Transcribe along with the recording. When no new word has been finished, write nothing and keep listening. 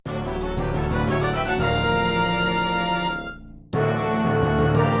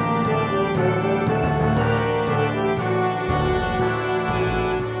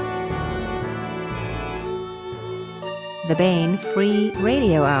the Baen Free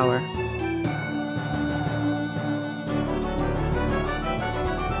Radio Hour.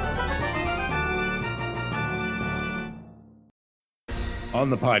 On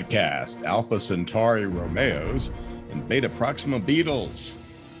the podcast, Alpha Centauri Romeos and Beta Proxima Beetles,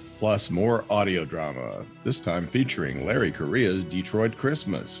 plus more audio drama, this time featuring Larry Correia's Detroit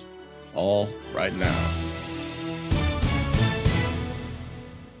Christmas. All right now.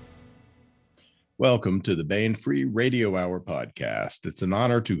 Welcome to the Baen Free Radio Hour podcast. It's an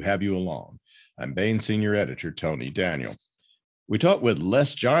honor to have you along. I'm Baen Senior Editor Tony Daniel. We talked with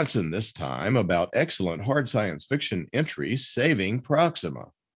Les Johnson this time about excellent hard science fiction entry, Saving Proxima,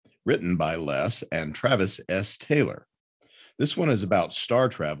 written by Les and Travis S. Taylor. This one is about star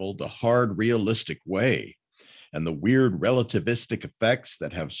travel the hard, realistic way and the weird relativistic effects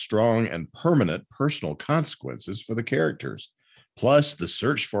that have strong and permanent personal consequences for the characters, plus the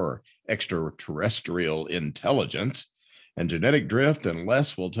search for extraterrestrial intelligence and genetic drift, and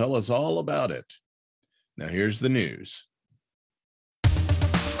Les will tell us all about it. Now here's the news.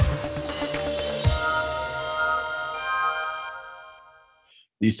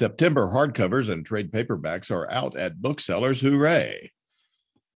 The September hardcovers and trade paperbacks are out at booksellers. Hooray!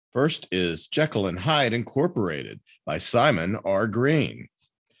 First is Jekyll and Hyde Incorporated by Simon R. Green.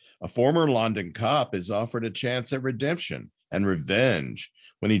 A former London cop is offered a chance at redemption and revenge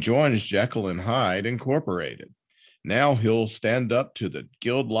when he joins Jekyll and Hyde Incorporated. Now he'll stand up to the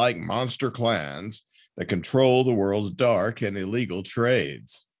guild-like monster clans that control the world's dark and illegal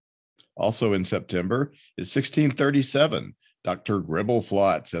trades. Also in September is 1637, Dr.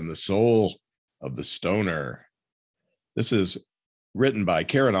 Gribbleflotz and the Soul of the Stoner. This is written by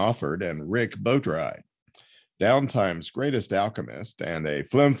Karen Offord and Rick Boatwright. Downtime's greatest alchemist and a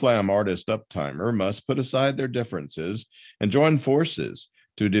flim-flam artist uptimer must put aside their differences and join forces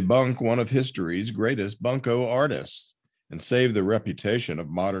to debunk one of history's greatest bunco artists and save the reputation of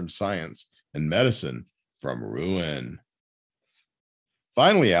modern science and medicine from ruin.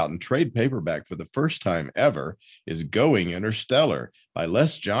 Finally out in trade paperback for the first time ever is Going Interstellar by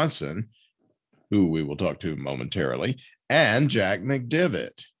Les Johnson, who we will talk to momentarily, and Jack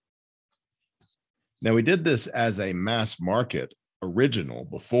McDivitt. Now, we did this as a mass market original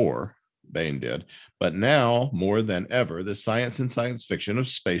before, Baen did, but now more than ever, the science and science fiction of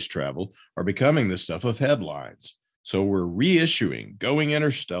space travel are becoming the stuff of headlines. So we're reissuing Going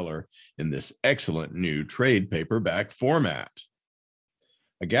Interstellar in this excellent new trade paperback format.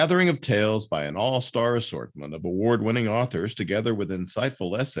 A gathering of tales by an all-star assortment of award-winning authors together with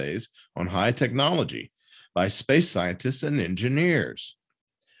insightful essays on high technology by space scientists and engineers,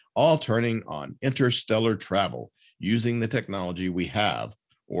 all turning on interstellar travel using the technology we have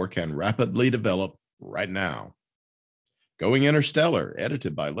or can rapidly develop right now. Going Interstellar,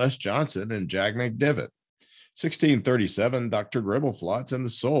 edited by Les Johnson and Jack McDivitt. 1637, Dr. Gribbleflotz and the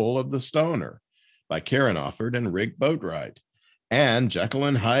Soul of the Stoner by Karen Offord and Rick Boatwright. And Jekyll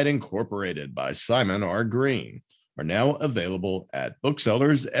and Hyde Incorporated by Simon R. Green are now available at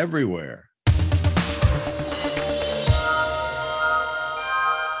booksellers everywhere.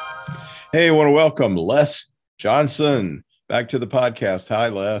 Hey, I want to welcome Les Johnson back to the podcast. Hi,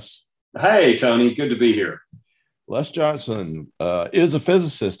 Les. Hey, Tony. Good to be here. Les Johnson is a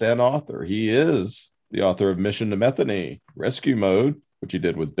physicist and author. He is the author of Mission to Metheny, Rescue Mode, which he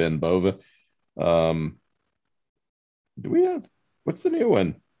did with Ben Bova. What's the new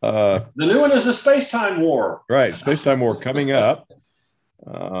one? The new one is the Space-Time War. Right, Space-Time War coming up.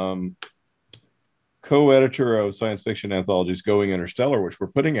 Co-editor of science fiction anthologies Going Interstellar, which we're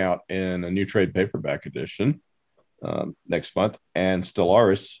putting out in a new trade paperback edition next month, and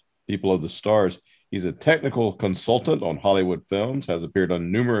Stellaris, People of the Stars. He's a technical consultant on Hollywood films, has appeared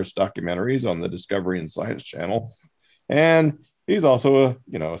on numerous documentaries on the Discovery and Science Channel, and he's also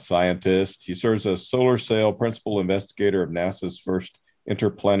a scientist. He serves as solar sail principal investigator of NASA's first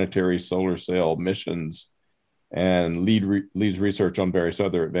interplanetary solar sail missions and leads research on various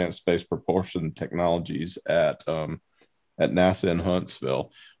other advanced space propulsion technologies at NASA in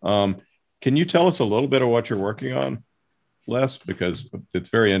Huntsville. Can you tell us a little bit of what you're working on, Les? Because it's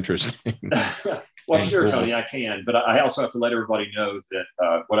very interesting. Well, sure, Tony, I can. But I also have to let everybody know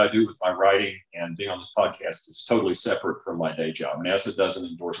that what I do with my writing and being on this podcast is totally separate from my day job. NASA doesn't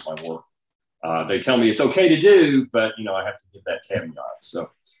endorse my work. They tell me it's okay to do, but, I have to give that caveat. So,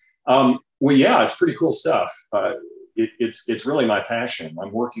 well, yeah, it's pretty cool stuff. It's really my passion.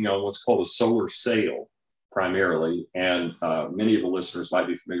 I'm working on what's called a solar sail primarily, and many of the listeners might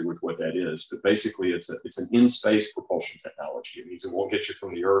be familiar with what that is. But basically, it's an in-space propulsion technology. It means it won't get you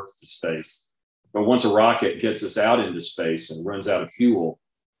from the Earth to space. But once a rocket gets us out into space and runs out of fuel,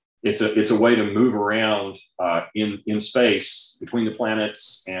 it's a way to move around in space between the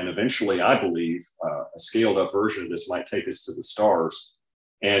planets, and eventually, I believe, a scaled up version of this might take us to the stars.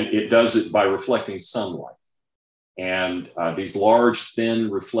 And it does it by reflecting sunlight. And these large, thin,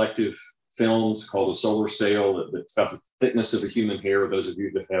 reflective films called a solar sail that's about the thickness of a human hair, those of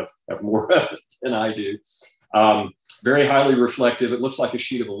you that have more of it than I do. Very highly reflective. It looks like a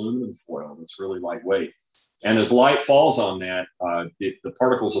sheet of aluminum foil. It's really lightweight. And as light falls on that, the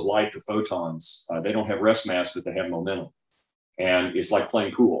particles of light, the photons, they don't have rest mass, but they have momentum. And it's like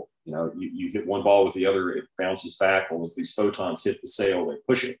playing pool. You know, you hit one ball with the other, it bounces back. Well, as these photons hit the sail, they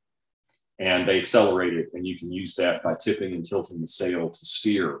push it and they accelerate it. And you can use that by tipping and tilting the sail to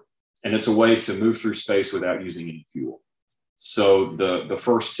steer. And it's a way to move through space without using any fuel. So the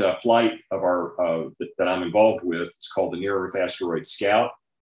first flight of our that I'm involved with is called the Near Earth Asteroid Scout.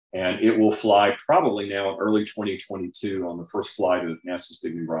 And it will fly probably now in early 2022 on the first flight of NASA's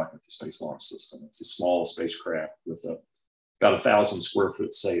big new rocket, the Space Launch System. It's a small spacecraft with about 1,000 square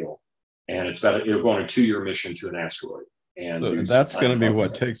foot sail. And it'll go on a 2-year mission to an asteroid. And so that's going to be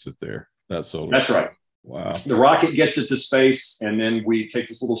what takes it there. That's right. Wow. The rocket gets it to space, and then we take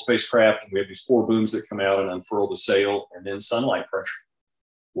this little spacecraft, and we have these 4 booms that come out and unfurl the sail, and then sunlight pressure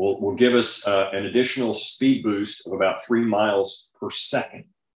will give us an additional speed boost of about 3 miles per second,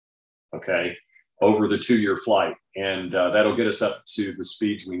 okay, over the 2-year flight. And that'll get us up to the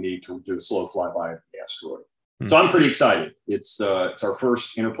speeds we need to do a slow flyby of the asteroid. So I'm pretty excited. It's our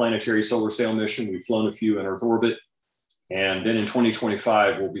first interplanetary solar sail mission. We've flown a few in Earth orbit. And then in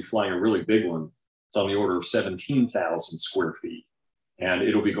 2025, we'll be flying a really big one. It's on the order of 17,000 square feet. And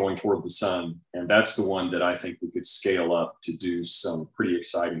it'll be going toward the sun. And that's the one that I think we could scale up to do some pretty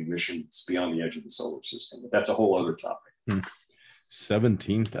exciting missions beyond the edge of the solar system. But that's a whole other topic.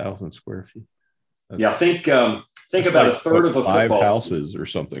 17,000 square feet. Yeah, think about a third of a 5 football houses or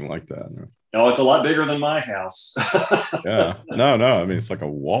something like that. No, it's a lot bigger than my house. Yeah, no. I mean, it's like a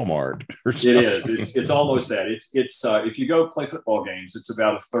Walmart. Or something. It is. It's almost that. It's if you go play football games, it's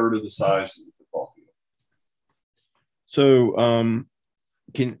about a third of the size of the football field. So,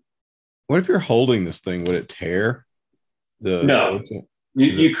 what if you're holding this thing? Would it tear? No,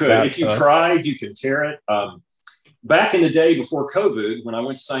 you could. If you tried, you could tear it. Back in the day before COVID, when I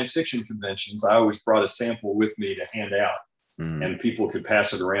went to science fiction conventions, I always brought a sample with me to hand out, and people could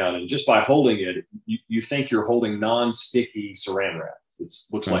pass it around. And just by holding it, you think you're holding non-sticky saran wrap. It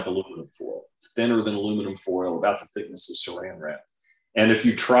looks like aluminum foil. It's thinner than aluminum foil, about the thickness of saran wrap. And if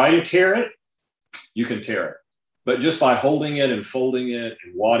you try to tear it, you can tear it. But just by holding it and folding it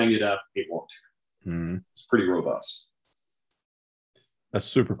and wadding it up, it won't tear. It's pretty robust. That's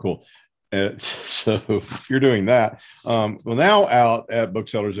super cool. So if you're doing that, well, now out at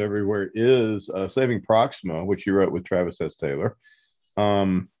booksellers everywhere is Saving Proxima, which you wrote with Travis S. Taylor,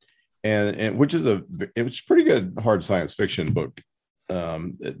 and which is it's pretty good hard science fiction book.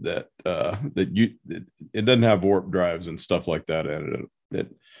 It doesn't have warp drives and stuff like that in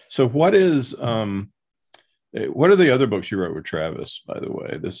it. So what are the other books you wrote with Travis? By the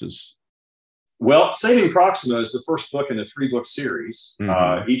way, Well, Saving Proxima is the first book in a 3-book series.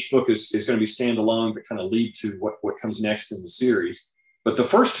 Each book is going to be standalone, but kind of lead to what comes next in the series. But the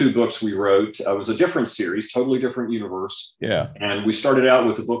first 2 books we wrote was a different series, totally different universe. Yeah. And we started out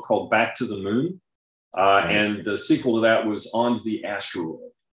with a book called Back to the Moon. And the sequel to that was On to the Asteroid.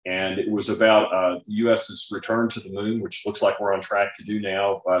 And it was about the U.S.'s return to the moon, which looks like we're on track to do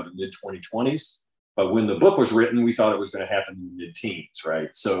now by the mid-2020s. But when the book was written, we thought it was going to happen in the mid-teens, right?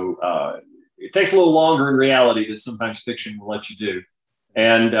 So it takes a little longer in reality than sometimes fiction will let you do.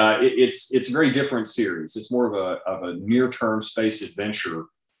 And it's a very different series. It's more of a near-term space adventure,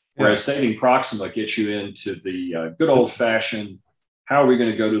 whereas Saving Proxima gets you into the good old-fashioned, how are we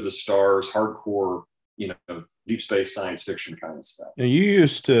going to go to the stars, hardcore, deep space science fiction kind of stuff. You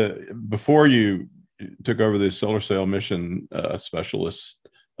used to, before you took over the solar sail mission specialist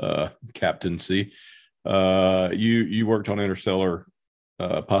captaincy, you worked on interstellar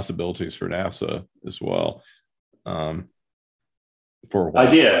possibilities for NASA as well. For a while. I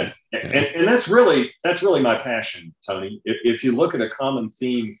did, and that's really my passion, Tony. If you look at a common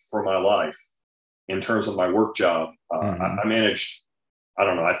theme for my life in terms of my work job, I managed. I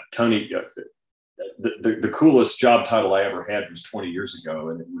don't know, Tony. The coolest job title I ever had was 20 years ago,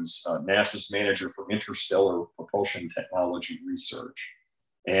 and it was NASA's manager for interstellar propulsion technology research,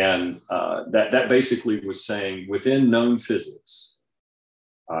 and that basically was saying within known physics.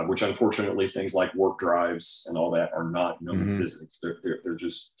 Which unfortunately things like warp drives and all that are not known physics. They're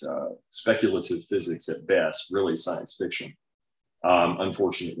just speculative physics at best, really science fiction.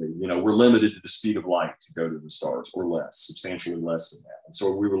 Unfortunately, we're limited to the speed of light to go to the stars, or less, substantially less than that. And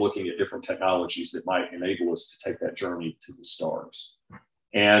so we were looking at different technologies that might enable us to take that journey to the stars.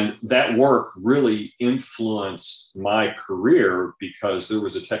 And that work really influenced my career, because there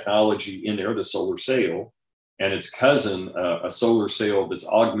was a technology in there, the solar sail, and its cousin, a solar sail that's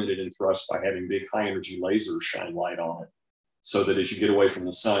augmented in thrust by having big high energy lasers shine light on it, so that as you get away from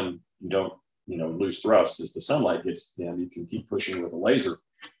the sun, you don't lose thrust. As the sunlight gets dim, you can keep pushing with a laser,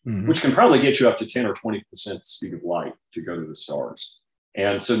 which can probably get you up to 10 or 20% the speed of light to go to the stars.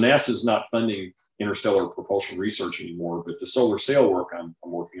 And so NASA's not funding interstellar propulsion research anymore, but the solar sail work I'm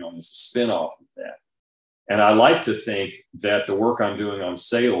working on is a spinoff of that. And I like to think that the work I'm doing on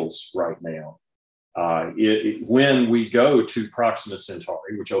sails right now, when we go to Proxima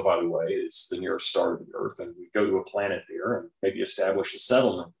Centauri, which, oh, by the way, is the nearest star to the Earth, and we go to a planet there and maybe establish a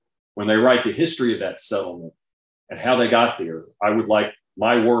settlement, when they write the history of that settlement and how they got there, I would like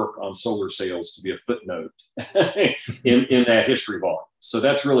my work on solar sails to be a footnote in that history volume. So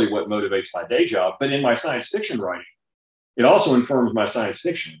that's really what motivates my day job. But in my science fiction writing, it also informs my science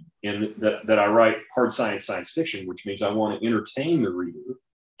fiction, in that I write hard science fiction, which means I want to entertain the reader,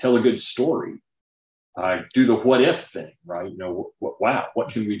 tell a good story, do the what if thing, right? Wow, what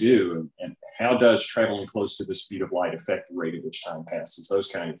can we do? And how does traveling close to the speed of light affect the rate at which time passes? Those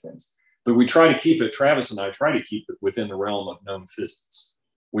kind of things. But we try to keep it, Travis and I try to keep it within the realm of known physics.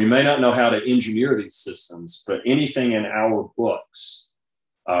 We may not know how to engineer these systems, but anything in our books,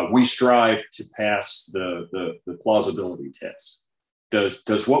 we strive to pass the plausibility test.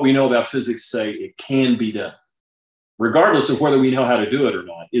 Does what we know about physics say it can be done? Regardless of whether we know how to do it or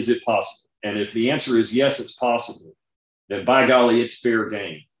not, is it possible? And if the answer is yes, it's possible, then by golly, it's fair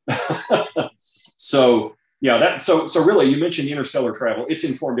game. So really, you mentioned interstellar travel. It's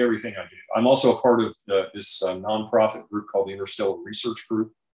informed everything I do. I'm also a part of this nonprofit group called the Interstellar Research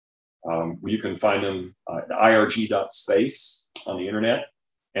Group. You can find them at irg.space on the internet.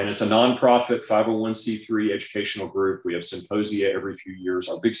 And it's a nonprofit 501c3 educational group. We have symposia every few years.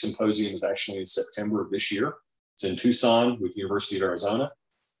 Our big symposium is actually in September of this year. It's in Tucson with the University of Arizona.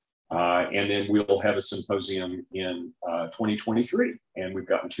 And then we'll have a symposium in 2023. And we've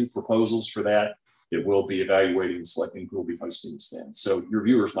gotten 2 proposals for that we'll be evaluating and selecting who will be hosting this then. So your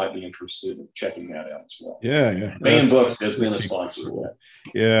viewers might be interested in checking that out as well. Yeah. Band Books has been a sponsor of that.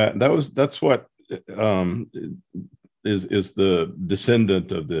 Yeah, that's what is the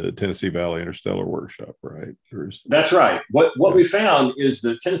descendant of the Tennessee Valley Interstellar Workshop, right? That's right. What we found is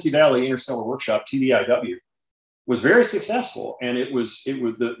the Tennessee Valley Interstellar Workshop, TVIW, was very successful. And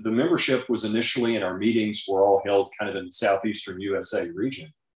the membership was initially, and our meetings were all held kind of in the southeastern USA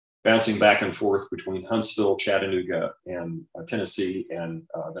region, bouncing back and forth between Huntsville, Chattanooga, and Tennessee, and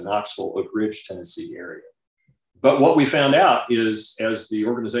the Knoxville, Oak Ridge, Tennessee area. But what we found out is, as the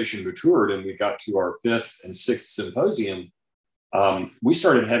organization matured and we got to our 5th and 6th symposium, we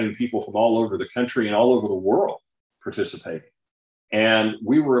started having people from all over the country and all over the world participating. And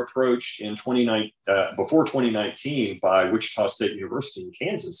we were approached before 2019 by Wichita State University in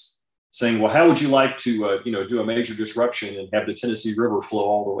Kansas, saying, well, how would you like to do a major disruption and have the Tennessee River flow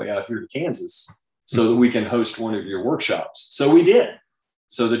all the way out here to Kansas so that we can host one of your workshops? So we did.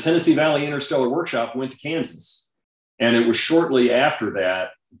 So the Tennessee Valley Interstellar Workshop went to Kansas. And it was shortly after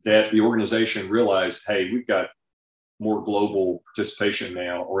that the organization realized, hey, we've got more global participation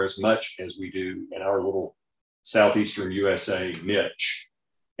now, or as much as we do in our little southeastern USA niche.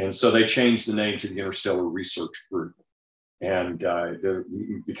 And so they changed the name to the Interstellar Research Group. And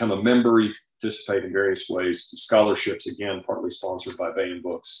you become a member, you can participate in various ways, scholarships, again, partly sponsored by Band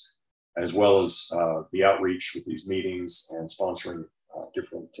Books, as well as the outreach with these meetings and sponsoring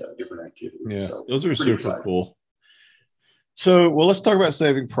different activities. Yeah, so those are super exciting. Cool. So, well, let's talk about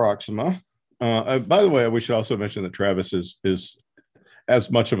saving Proxima. By the way, we should also mention that Travis is as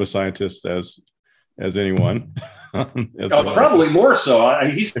much of a scientist as anyone. Probably more so.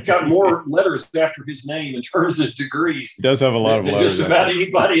 He's got more letters after his name in terms of degrees. He does have a lot of letters. Just about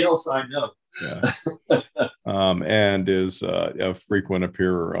anybody else I know. Yeah. And is a frequent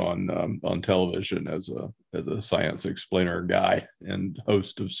appearer on television as a science explainer guy and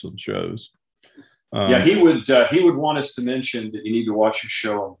host of some shows. He would want us to mention that you need to watch a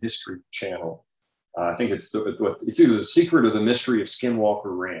show on History Channel. I think it's either The Secret or the Mystery of Skinwalker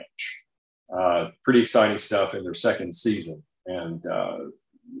Ranch. Pretty exciting stuff in their 2nd season. And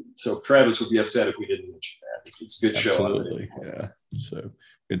so Travis would be upset if we didn't mention that. It's a good show. Absolutely. Yeah. So you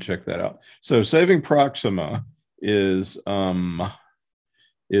can check that out. So Saving Proxima is as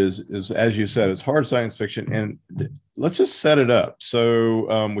you said, it's hard science fiction. And let's just set it up.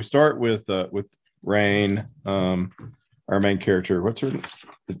 So we start with Rain. our main character. What's her?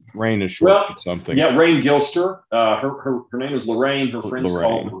 Rain is short for something. Yeah, Rain Gilster. Her name is Lorraine. Her friends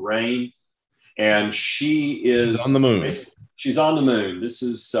call her Lorraine, and she's on the moon. She's on the moon. This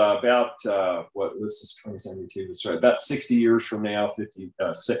is about this is 2072. That's right. About 60 years from now, 50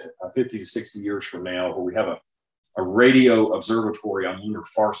 to 60 years from now, where we have a radio observatory on lunar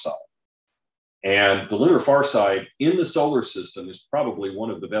far side. And the lunar far side in the solar system is probably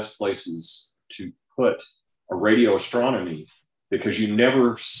one of the best places to put a radio astronomy, because you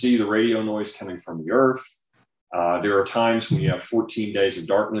never see the radio noise coming from the Earth. There are times when you have 14 days of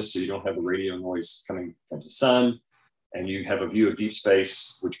darkness, so you don't have the radio noise coming from the sun, and you have a view of deep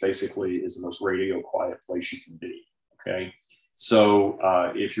space, which basically is the most radio quiet place you can be, okay? So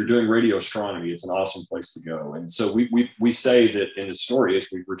if you're doing radio astronomy, it's an awesome place to go. And so we say that in the story, as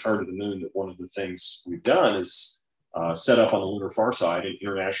we've returned to the moon, that one of the things we've done is set up on the lunar far side an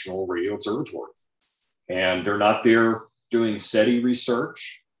international radio observatory. And they're not there doing SETI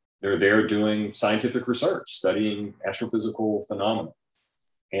research. They're there doing scientific research, studying astrophysical phenomena.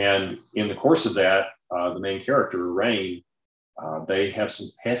 And in the course of that, the main character, Rain, they have some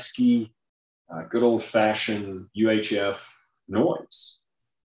pesky, good old-fashioned UHF noise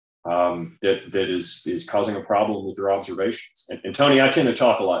that is causing a problem with their observations. And Tony, I tend to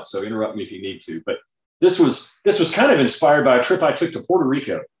talk a lot, so interrupt me if you need to. But this was kind of inspired by a trip I took to Puerto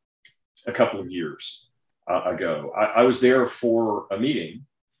Rico a couple of years ago. I was there for a meeting,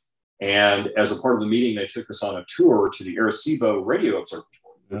 and as a part of the meeting, they took us on a tour to the Arecibo Radio Observatory.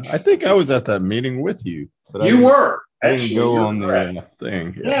 I think I was at that meeting with you. But you were. I didn't go on the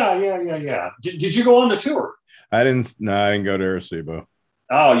thing. Yeah. Did you go on the tour? I didn't go to Arecibo.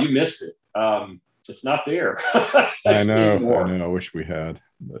 Oh, you missed it. It's not there. I know. I wish we had.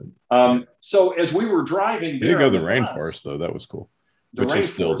 But, so as we were driving there, we did go to the rainforest, though. That was cool. Which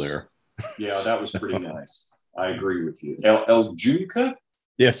is still there. Yeah, that was pretty nice. I agree with you. El Junca?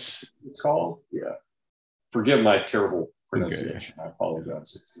 Yes. It's called? Yeah. Forgive my terrible pronunciation. Okay. I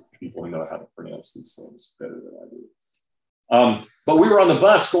apologize to people who know how to pronounce these things better than I do. But we were on the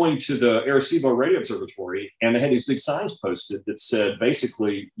bus going to the Arecibo Radio Observatory, and they had these big signs posted that said,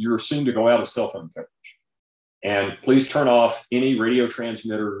 basically, you're soon to go out of cell phone coverage. And please turn off any radio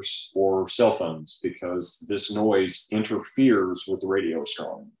transmitters or cell phones, because this noise interferes with the radio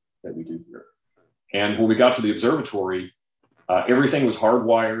astronomy that we do here. And when we got to the observatory, everything was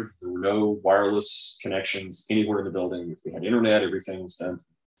hardwired. There were no wireless connections anywhere in the building. If they had internet, everything was done through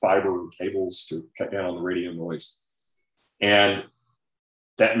fiber cables to cut down on the radio noise. And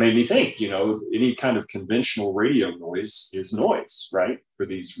that made me think, any kind of conventional radio noise is noise, right, for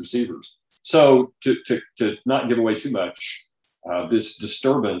these receivers. So to not give away too much, this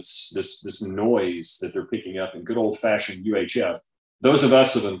disturbance, this noise that they're picking up in good old-fashioned UHF, those of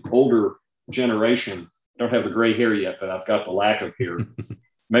us of an older generation, don't have the gray hair yet, but I've got the lack of hair,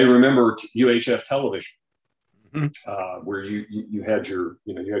 may remember UHF television, where you had your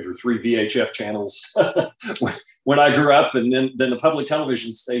three VHF channels when I grew up, and then the public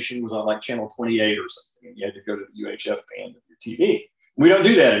television station was on like channel 28 or something, and you had to go to the UHF band of your TV. We don't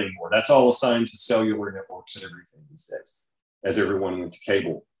do that anymore. That's all assigned to cellular networks and everything these days, as everyone went to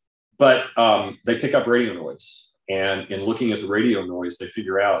cable. But they pick up radio noise, and in looking at the radio noise, they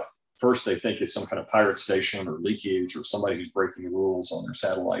figure out, first they think it's some kind of pirate station or leakage or somebody who's breaking the rules on their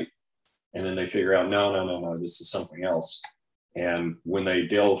satellite. And then they figure out, no, this is something else. And when they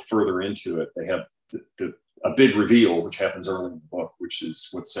delve further into it, they have a big reveal, which happens early in the book, which is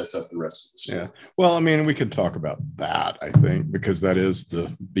what sets up the rest of the story. Yeah. Well, I mean, we could talk about that, I think, because that is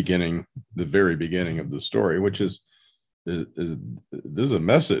the beginning, the very beginning of the story, which is this is a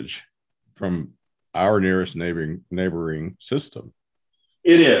message from our nearest neighboring system.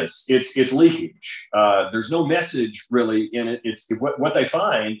 It is. It's leakage. There's no message really in it. It's what they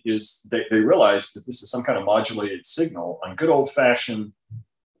find is they realize that this is some kind of modulated signal on good old fashioned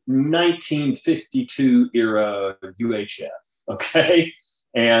 1952 era UHF. Okay,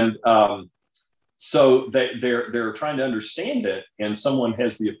 and so they're trying to understand it, and someone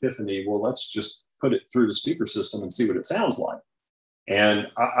has the epiphany. Well, let's just put it through the speaker system and see what it sounds like. And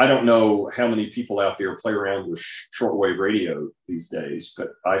I don't know how many people out there play around with shortwave radio these days,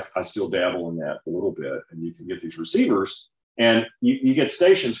 but I still dabble in that a little bit. And you can get these receivers, and you get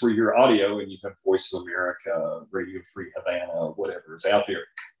stations where you hear audio, and you have Voice of America, Radio Free Havana, whatever is out there.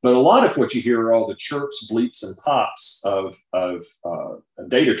 But a lot of what you hear are all the chirps, bleeps, and pops of a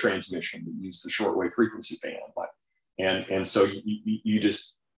data transmission that use the shortwave frequency band. And so you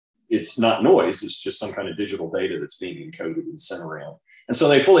just, it's not noise, it's just some kind of digital data that's being encoded and sent around. And so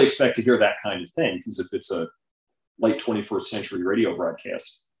they fully expect to hear that kind of thing, because if it's a late 21st century radio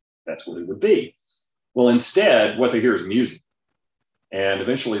broadcast, that's what it would be. Well, instead, what they hear is music. And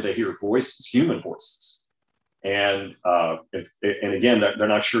eventually they hear voices, human voices. And again, they're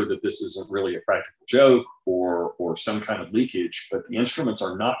not sure that this isn't really a practical joke or some kind of leakage, but the instruments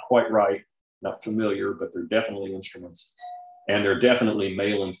are not quite right, not familiar, but they're definitely instruments. And they're definitely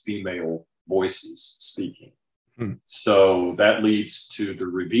male and female voices speaking. So that leads to the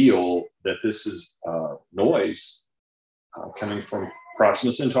reveal that this is noise coming from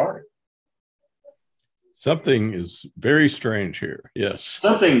Proxima Centauri. Something is very strange here. Yes.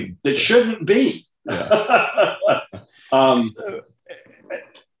 Something that shouldn't be. Yeah.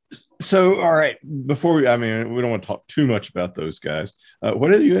 So, all right. Before we don't want to talk too much about those guys. What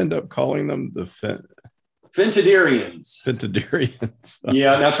did you end up calling them? The Fentidarians. Fentidarians.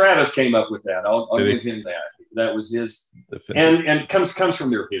 Yeah. Now Travis came up with that. I'll give him that. That was his, and comes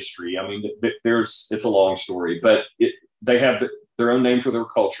from their history. I mean, it's a long story, but they have their own name for their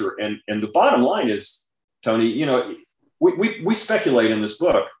culture. And the bottom line is, Tony, you know, we speculate in this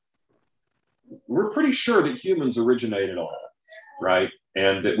book. We're pretty sure that humans originated on Earth, right?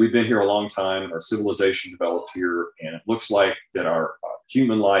 And that we've been here a long time, and our civilization developed here. And it looks like that our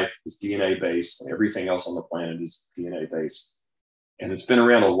human life is DNA based, and everything else on the planet is DNA based. And it's been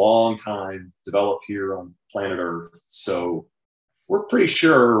around a long time, developed here on planet Earth. So we're pretty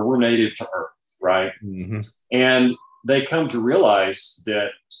sure we're native to Earth, right? Mm-hmm. And they come to realize that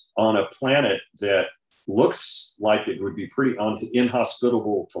on a planet that looks like it would be pretty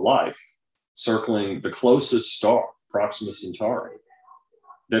inhospitable to life, circling the closest star, Proxima Centauri,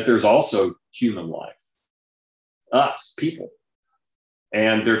 that there's also human life, us, people.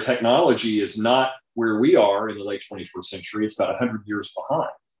 And their technology is not where we are in the late 21st century. It's about 100 years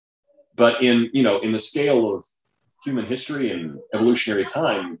behind. But in the scale of human history and evolutionary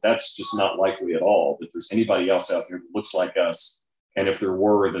time, that's just not likely at all that there's anybody else out there that looks like us. And if there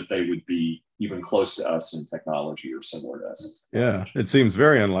were, that they would be even close to us in technology or similar to us. Yeah, it seems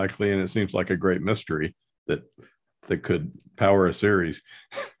very unlikely, and it seems like a great mystery that could power a series.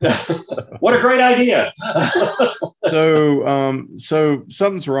 What a great idea! So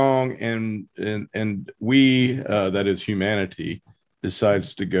something's wrong, and we, that is humanity,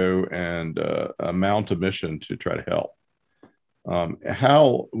 decides to go and mount a mission to try to help.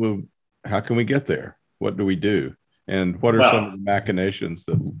 How can we get there? What do we do? And what are some of the machinations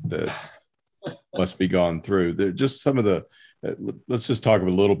that must be gone through? They're just some of the. Let's just talk a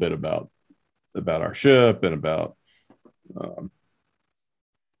little bit about our ship and about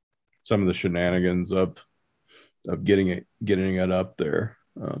some of the shenanigans of getting it up there.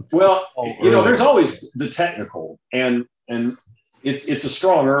 There's always the technical, and it's a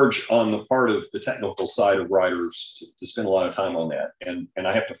strong urge on the part of the technical side of writers to spend a lot of time on that, and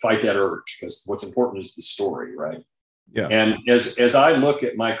I have to fight that urge, because what's important is the story, right? Yeah. And as I look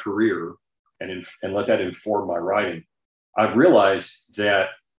at my career and let that inform my writing, I've realized that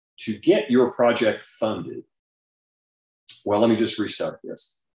to get your project funded, well, let me just restart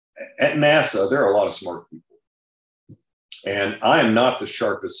this. At NASA, there are a lot of smart people, and I am not the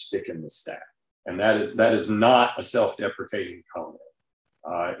sharpest stick in the stack. And that is not a self-deprecating comment.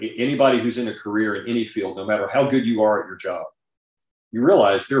 Anybody who's in a career in any field, no matter how good you are at your job, you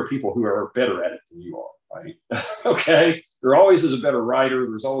realize there are people who are better at it than you are, right? Okay? There always is a better writer.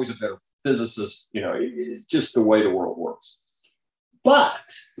 There's always a better physicist. It's just the way the world works. But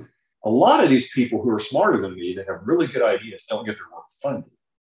a lot of these people who are smarter than me, that have really good ideas, don't get their work funded.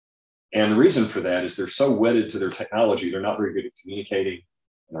 And the reason for that is they're so wedded to their technology, they're not very good at communicating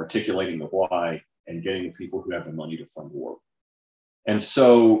and articulating the why and getting the people who have the money to fund the work. And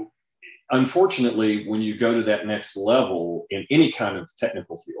so, unfortunately, when you go to that next level in any kind of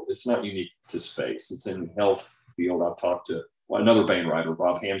technical field, it's not unique to space. It's in the health field. I've talked to another Bain writer,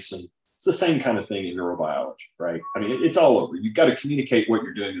 Rob Hansen. It's the same kind of thing in neurobiology, right? I mean, it's all over. You've got to communicate what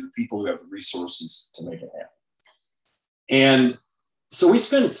you're doing to the people who have the resources to make it happen. And so we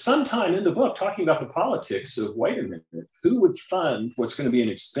spend some time in the book talking about the politics of, wait a minute, who would fund what's going to be an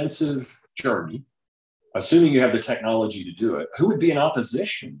expensive journey, assuming you have the technology to do it? Who would be in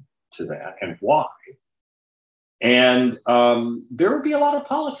opposition to that, and why? And there would be a lot of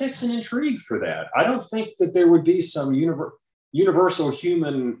politics and intrigue for that. I don't think that there would be some universal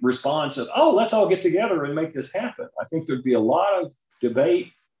human response of, oh, let's all get together and make this happen. I think there'd be a lot of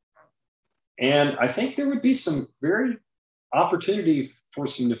debate. And I think there would be some very opportunity for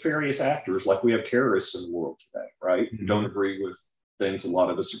some nefarious actors, like we have terrorists in the world today, right? Who don't agree with things a lot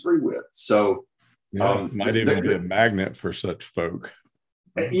of us agree with. So might even be a magnet for such folk.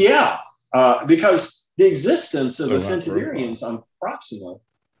 Yeah, because the existence of the Fentidarians on Proxima,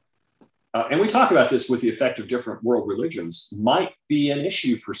 and we talk about this with the effect of different world religions, might be an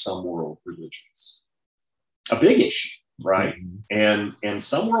issue for some world religions. a big issue, right? Mm-hmm. And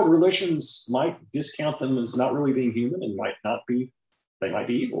some world religions might discount them as not really being human and they might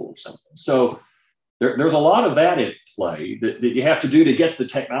be evil or something. So there's a lot of that at play that you have to do to get the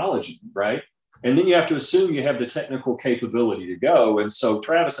technology, right? And then you have to assume you have the technical capability to go. And so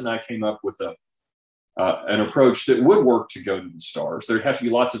Travis and I came up with an approach that would work to go to the stars. There'd have to be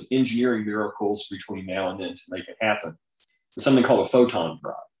lots of engineering miracles between now and then to make it happen. It's something called a photon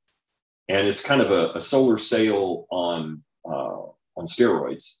drive. And it's kind of a solar sail on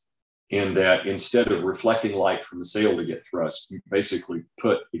steroids, in that instead of reflecting light from the sail to get thrust, you basically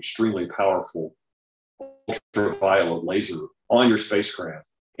put extremely powerful ultraviolet laser on your spacecraft.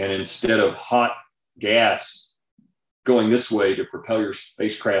 And instead of hot gas going this way to propel your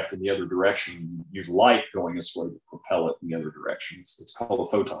spacecraft in the other direction, you use light going this way to propel it in the other direction. It's called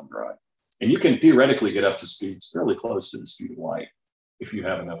a photon drive. And you can theoretically get up to speeds fairly close to the speed of light if you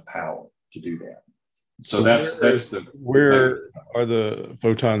have enough power to do that. So where are the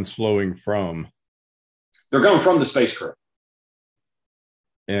photons flowing from? They're going from the spacecraft.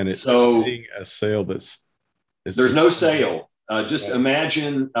 And it's hitting a sail there's no sail. Just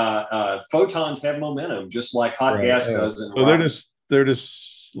imagine photons have momentum, just like hot gas does. So they're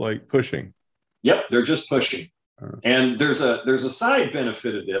just like pushing. Yep, they're just pushing. And there's a side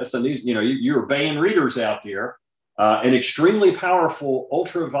benefit of this, and these, you're Bayan readers out there. An extremely powerful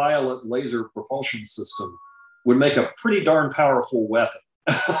ultraviolet laser propulsion system would make a pretty darn powerful weapon.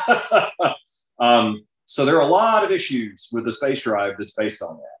 So there are a lot of issues with the space drive that's based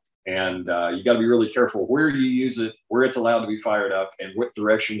on that. And you got to be really careful where you use it, where it's allowed to be fired up, and what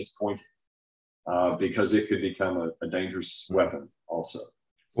direction it's pointed, because it could become a dangerous weapon also.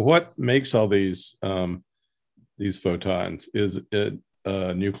 What makes all these photons? Is it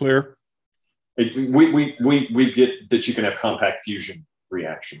nuclear? We get that you can have compact fusion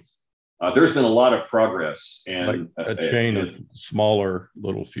reactions. There's been a lot of progress, and like a chain of smaller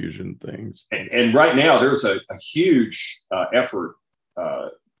little fusion things. And right now there's a huge effort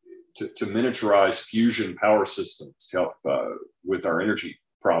to miniaturize fusion power systems to help with our energy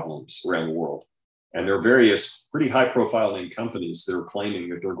problems around the world. And there are various pretty high-profile named companies that are claiming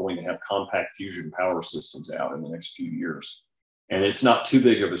that they're going to have compact fusion power systems out in the next few years. And it's not too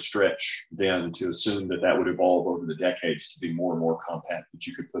big of a stretch then to assume that would evolve over the decades to be more and more compact, that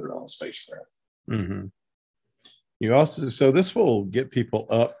you could put it on a spacecraft. Mm-hmm. So this will get people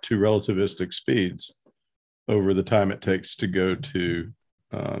up to relativistic speeds over the time it takes to go to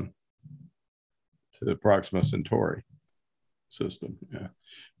the Proxima Centauri system. Yeah.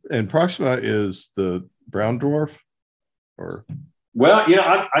 And Proxima is the brown dwarf, or? Well,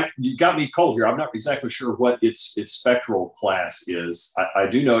 you got me cold here. I'm not exactly sure what its spectral class is. I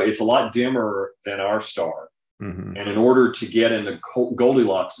do know it's a lot dimmer than our star. Mm-hmm. And in order to get in the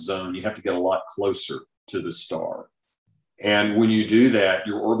Goldilocks zone, you have to get a lot closer to the star. And when you do that,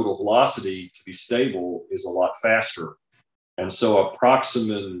 your orbital velocity to be stable is a lot faster. And so a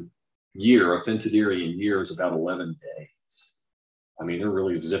Proximan year, a Fentiderian year, is about 11 days. I mean, they're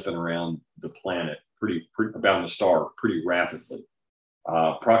really zipping around the planet pretty about the star pretty rapidly.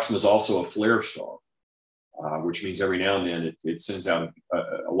 Proxima is also a flare star, which means every now and then it sends out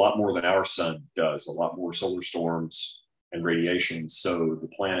a lot more than our sun does, a lot more solar storms and radiation. So the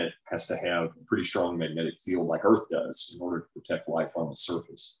planet has to have a pretty strong magnetic field like Earth does in order to protect life on the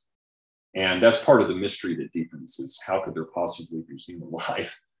surface. And that's part of the mystery that deepens, is how could there possibly be human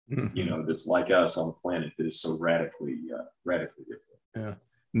life, that's like us on a planet that is so radically different. Yeah.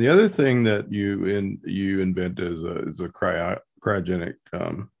 And the other thing that you invent is a cryogenic,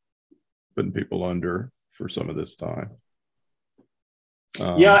 putting people under for some of this time.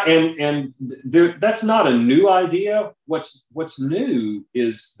 And that's not a new idea. What's new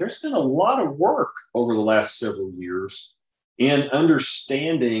is there's been a lot of work over the last several years in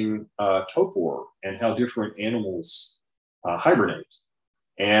understanding torpor and how different animals hibernate.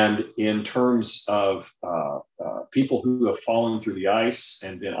 And in terms of people who have fallen through the ice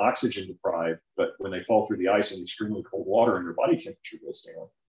and been oxygen deprived, but when they fall through the ice in extremely cold water and their body temperature goes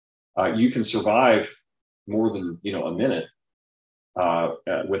down, you can survive more than a minute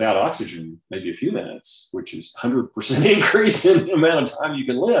without oxygen, maybe a few minutes, which is 100% increase in the amount of time you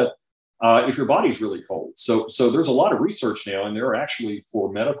can live if your body's really cold. So there's a lot of research now, and there are actually,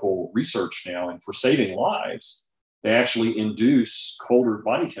 for medical research now and for saving lives, they actually induce colder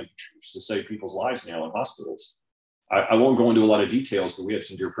body temperatures to save people's lives now in hospitals. I won't go into a lot of details, but we had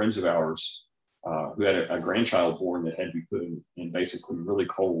some dear friends of ours who had a grandchild born that had to be put in basically really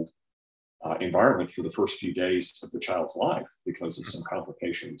cold environment for the first few days of the child's life because of some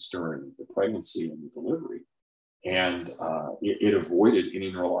complications during the pregnancy and the delivery. And it avoided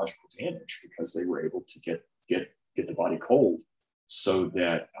any neurological damage because they were able to get get the body cold, so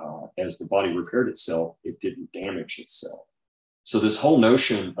that as the body repaired itself, it didn't damage itself. So this whole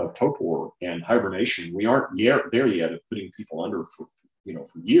notion of torpor and hibernation, we aren't there yet of putting people under for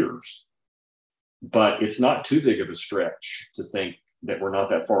years, but it's not too big of a stretch to think that we're not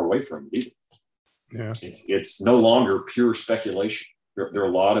that far away from it either. Yeah. It's no longer pure speculation. There are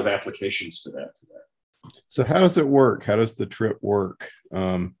a lot of applications for that today. So how does it work? How does the trip work?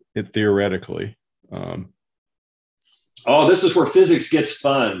 It theoretically. This is where physics gets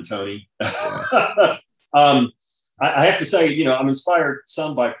fun, Tony. Yeah. I have to say, I'm inspired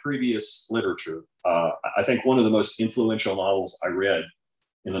some by previous literature. I think one of the most influential novels I read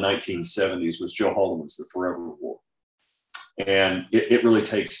in the 1970s was Joe Haldeman's The Forever War. And it really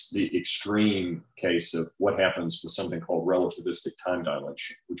takes the extreme case of what happens with something called relativistic time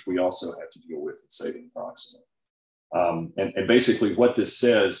dilation, which we also have to deal with in Saving Proxima. And basically what this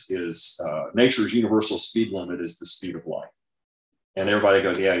says is nature's universal speed limit is the speed of light. And everybody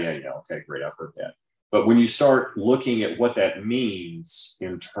goes, yeah, okay, great, I've heard that. But when you start looking at what that means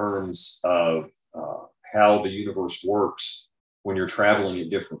in terms of how the universe works when you're traveling at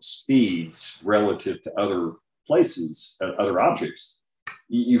different speeds relative to other places, other objects,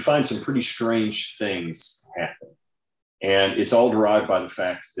 you find some pretty strange things happen. And it's all derived by the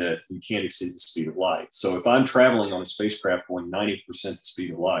fact that you can't exceed the speed of light. So if I'm traveling on a spacecraft going 90% the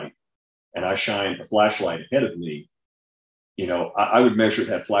speed of light, and I shine a flashlight ahead of me, I would measure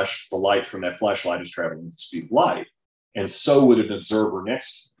the light from that flashlight is traveling at the speed of light. And so would an observer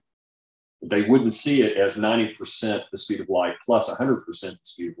next to me. They wouldn't see it as 90% the speed of light plus 100% the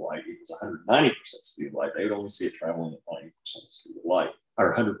speed of light equals 190% speed of light. They would only see it traveling at 90% the speed of light,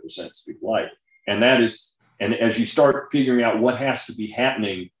 or 100% speed of light. And as you start figuring out what has to be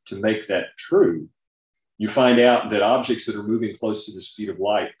happening to make that true, you find out that objects that are moving close to the speed of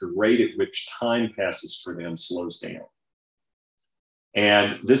light, the rate at which time passes for them slows down.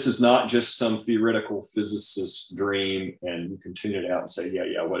 And this is not just some theoretical physicist's dream and you can tune it out and say,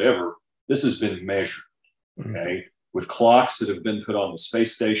 yeah, whatever. This has been measured, okay, with clocks that have been put on the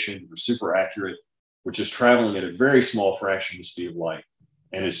space station, are super accurate, which is traveling at a very small fraction of the speed of light.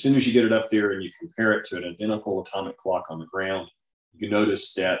 And as soon as you get it up there and you compare it to an identical atomic clock on the ground, you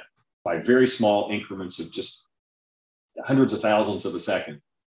notice that by very small increments of just hundreds of thousands of a second,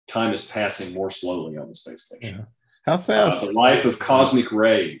 time is passing more slowly on the space station. Yeah. How fast? The life of cosmic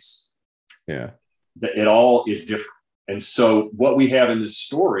rays. Yeah. It all is different. And so what we have in this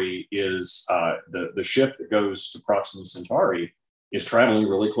story is the ship that goes to Proxima Centauri is traveling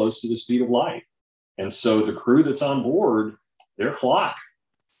really close to the speed of light. And so the crew that's on board, their clock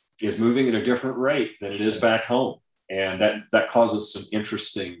is moving at a different rate than it is back home. And that causes some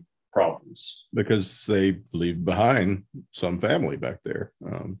interesting problems. Because they leave behind some family back there.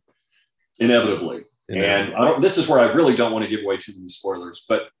 Inevitably. And this is where I really don't want to give away too many spoilers,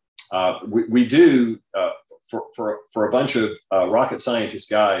 but we do, for a bunch of rocket scientist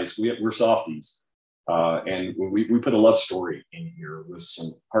guys, we're softies. And we put a love story in here with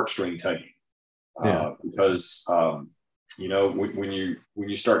some heartstring tugging. Because, when you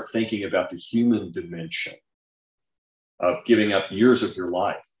start thinking about the human dimension of giving up years of your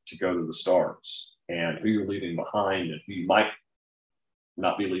life to go to the stars and who you're leaving behind and who you might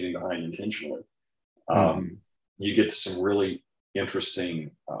not be leaving behind intentionally, you get to some really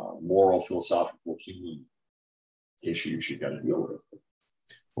interesting moral, philosophical, human issues you've got to deal with.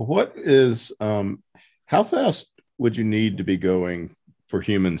 What is, how fast would you need to be going for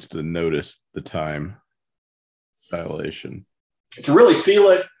humans to notice the time dilation? To really feel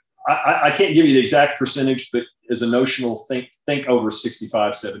it, I can't give you the exact percentage, but as a notional, think over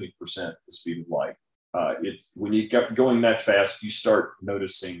 65, 70% the speed of light. It's when you get going that fast, you start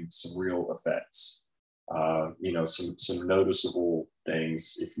noticing some real effects. Some noticeable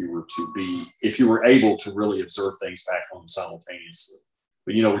things if you were able to really observe things back home simultaneously.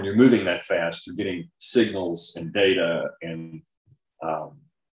 But when you're moving that fast, you're getting signals and data, and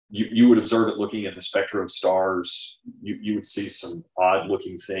you would observe it looking at the spectra of stars. You would see some odd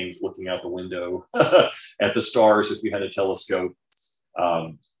looking things looking out the window at the stars if you had a telescope.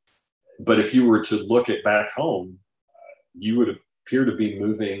 But if you were to look at back home, you would appear to be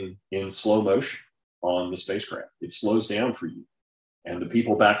moving in slow motion on the spacecraft. It slows down for you. And the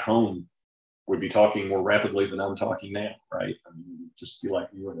people back home would be talking more rapidly than I'm talking now, right? I mean, you just feel like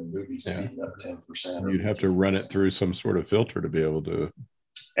you were in a movie speed up 10%. You'd have to run it through some sort of filter to be able to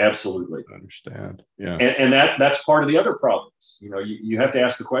absolutely understand. Yeah. And that's part of the other problems. You have to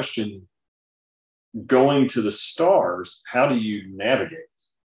ask the question, going to the stars, how do you navigate?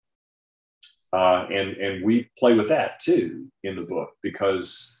 And we play with that too in the book,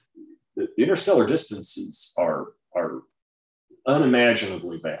 because the interstellar distances are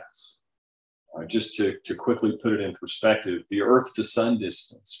unimaginably vast. Just to quickly put it in perspective, the Earth to Sun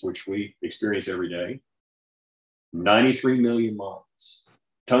distance, which we experience every day, 93 million miles.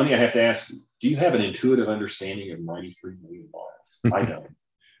 Tony, I have to ask you, do you have an intuitive understanding of 93 million miles? I don't,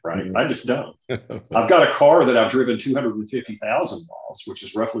 right? I just don't. I've got a car that I've driven 250,000 miles, which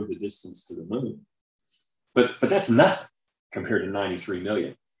is roughly the distance to the moon. But that's nothing compared to 93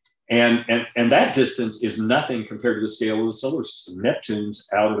 million. And that distance is nothing compared to the scale of the solar system. Neptune's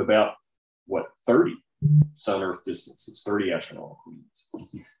out at about, 30 sun-Earth distances, 30 astronomical units.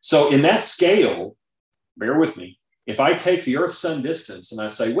 So in that scale, bear with me, if I take the Earth-Sun distance and I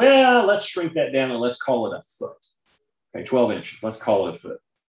say, well, let's shrink that down and let's call it a foot. Okay, 12 inches, let's call it a foot.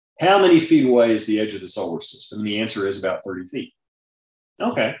 How many feet away is the edge of the solar system? And the answer is about 30 feet.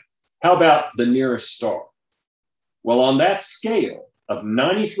 Okay, how about the nearest star? Well, on that scale of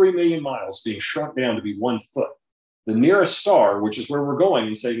 93 million miles being shrunk down to be 1 foot, the nearest star, which is where we're going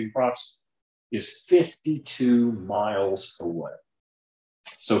in saving Proxima, is 52 miles away.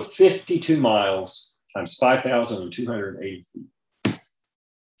 So 52 miles times 5,280 feet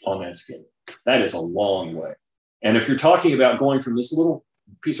on that scale. That is a long way. And if you're talking about going from this little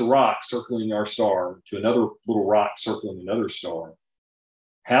piece of rock circling our star to another little rock circling another star,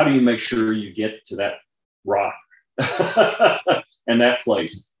 how do you make sure you get to that rock and that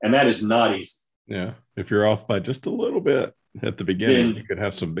place? And that is not easy. Yeah. If you're off by just a little bit at the beginning, then you could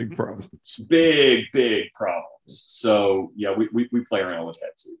have some big problems. Big problems. So yeah, we play around with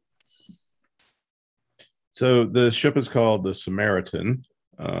that too. So the ship is called the Samaritan.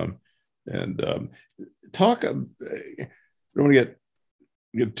 Talk, I don't want to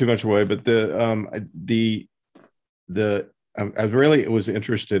get too much away, but I really was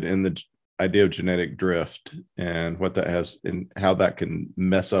interested in the idea of genetic drift and what that has and how that can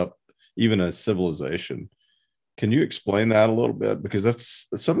mess up even a civilization. Can you explain that a little bit? Because that's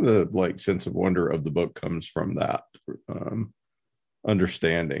some of the sense of wonder of the book comes from that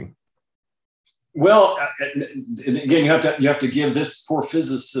understanding. Well, again, you have to give this poor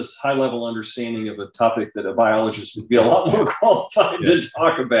physicist high level understanding of a topic that a biologist would be a lot more qualified to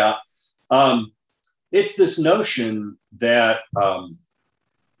talk about. It's this notion that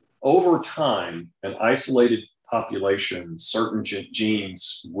over time, an isolated population, certain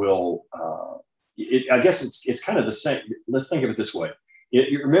genes will. I guess it's kind of the same. Let's think of it this way.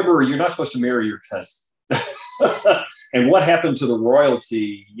 Remember, you're not supposed to marry your cousin. And what happened to the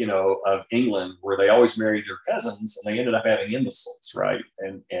royalty, of England, where they always married their cousins and they ended up having imbeciles, right?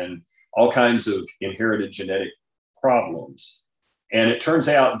 And all kinds of inherited genetic problems. And it turns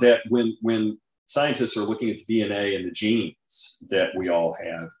out that when scientists are looking at the DNA and the genes that we all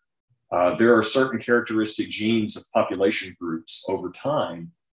have, there are certain characteristic genes of population groups over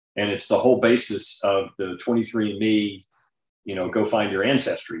time. And it's the whole basis of the 23andMe, go find your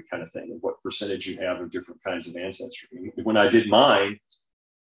ancestry kind of thing, and what percentage you have of different kinds of ancestry. When I did mine,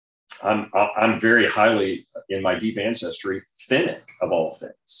 I'm very highly in my deep ancestry Finnic of all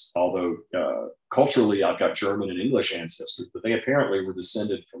things. Although culturally I've got German and English ancestry, but they apparently were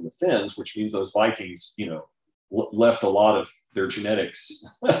descended from the Finns, which means those Vikings, left a lot of their genetics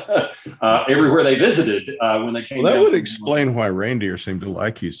everywhere they visited when they came. Well, that would explain why reindeer seem to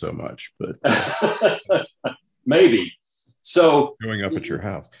like you so much, but maybe. So growing up at your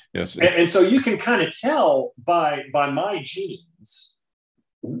house, yes, and so you can kind of tell by my genes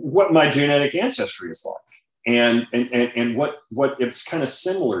what my genetic ancestry is like, and what it's kind of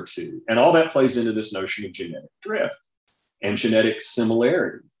similar to, and all that plays into this notion of genetic drift and genetic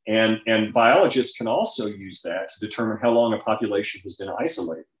similarity. And biologists can also use that to determine how long a population has been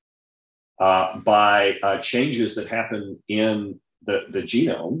isolated by changes that happen in the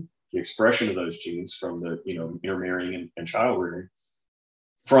genome, the expression of those genes from the intermarrying and child rearing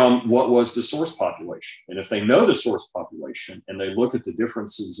from what was the source population. And if they know the source population and they look at the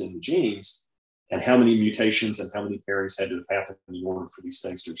differences in the genes and how many mutations and how many pairings had to have happened in order for these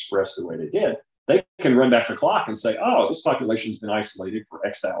things to express the way they did, they can run back the clock and say, oh, this population's been isolated for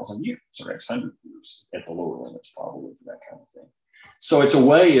X thousand years or X hundred years at the lower limits, probably, for that kind of thing. So it's a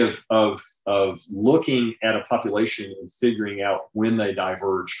way of looking at a population and figuring out when they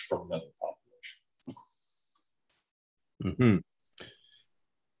diverged from another population. Mm-hmm.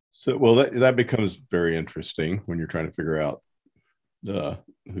 So, well, that becomes very interesting when you're trying to figure out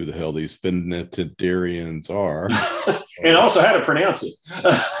who the hell these Finitidarians are. And also how to pronounce it.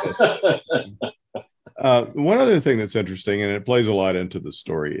 One other thing that's interesting, and it plays a lot into the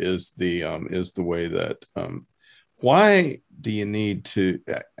story, is the way that why do you need to?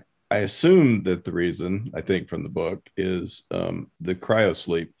 I assume that the reason, I think from the book, is the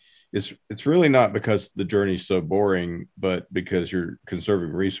cryosleep it's really not because the journey's so boring, but because you're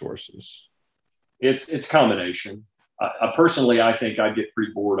conserving resources. It's combination. Personally, I think I'd get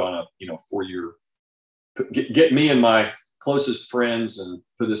pretty bored on a 4-year. Get me and my closest friends and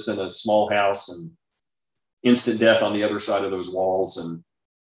put us in a small house and instant death on the other side of those walls and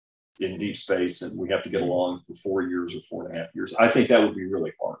in deep space, and we have to get along for 4 years or 4.5 years. I think that would be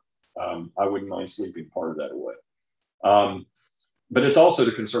really hard. I wouldn't mind sleeping part of that away. But it's also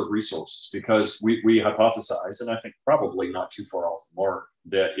to conserve resources, because we hypothesize, and I think probably not too far off the mark,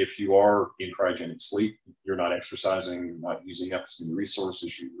 that if you are in cryogenic sleep, you're not exercising, you're not using up as many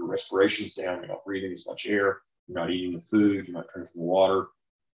resources, your respiration's down, you're not breathing as much air, you're not eating the food, you're not drinking the water,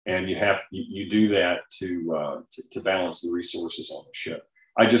 and you do that to balance the resources on the ship.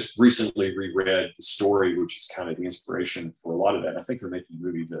 I just recently reread the story, which is kind of the inspiration for a lot of that. I think they're making a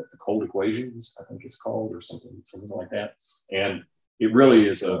movie, the Cold Equations, I think it's called, or something like that. And it really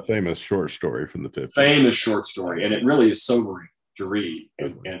is a famous short story from the 50s. Famous short story. And it really is sobering to read,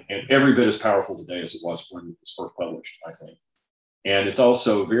 and every bit as powerful today as it was when it was first published, I think. And it's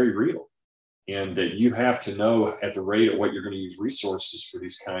also very real, in that you have to know at the rate at what you're going to use resources for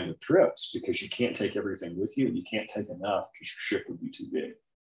these kind of trips, because you can't take everything with you, and you can't take enough because your ship would be too big.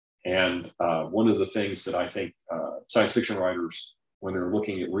 And one of the things that I think science fiction writers, when they're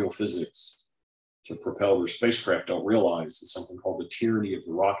looking at real physics to propel their spacecraft, don't realize is something called the tyranny of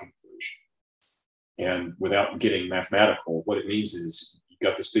the rocket collision. And without getting mathematical, what it means is you've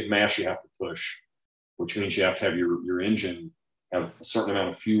got this big mass you have to push, which means you have to have your engine have a certain amount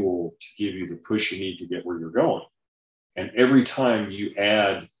of fuel to give you the push you need to get where you're going. And every time you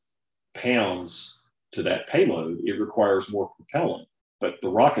add pounds to that payload, it requires more propellant. But the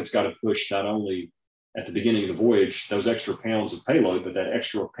rocket's got to push not only at the beginning of the voyage those extra pounds of payload, but that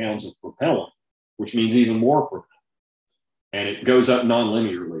extra pounds of propellant, which means even more propellant. And it goes up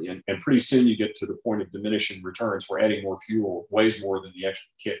non-linearly. And pretty soon you get to the point of diminishing returns, where adding more fuel weighs more than the extra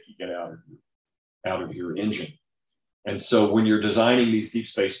kick you get out of your engine. And so when you're designing these deep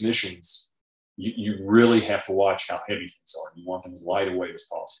space missions, you really have to watch how heavy things are. You want them as light a weight as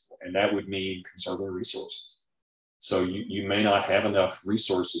possible. And that would mean conserving resources. So you may not have enough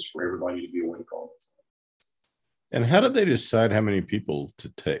resources for everybody to be awake all the time. And how did they decide how many people to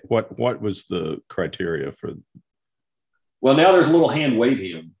take? What was the criteria for? Well, now there's a little hand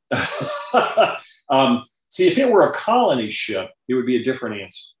waving. See, if it were a colony ship, it would be a different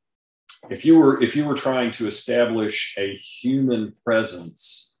answer. If you were trying to establish a human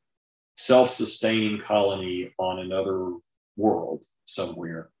presence, self-sustaining colony on another world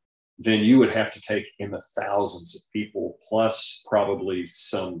somewhere, then you would have to take in the thousands of people, plus probably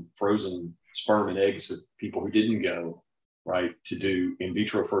some frozen sperm and eggs of people who didn't go, right, to do in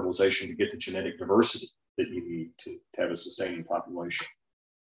vitro fertilization to get the genetic diversity that you need to have a sustaining population.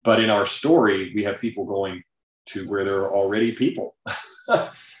 But in our story, we have people going to where there are already people.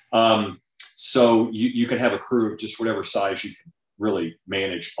 So you can have a crew of just whatever size you can really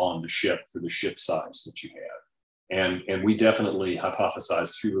manage on the ship for the ship size that you have. And we definitely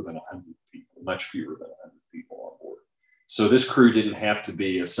hypothesized fewer than 100 people, much fewer than 100 people on board. So this crew didn't have to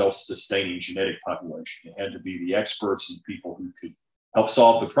be a self-sustaining genetic population. It had to be the experts and people who could help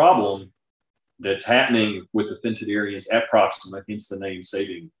solve the problem that's happening with the Thentidarians at Proxima, hence the name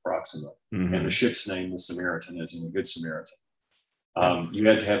Saving Proxima, and the ship's name, the Samaritan, as in the Good Samaritan. You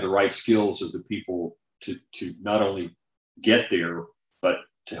had to have the right skills of the people to not only get there, but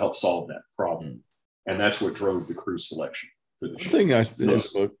to help solve that problem. And that's what drove the crew selection for the ship. The thing I in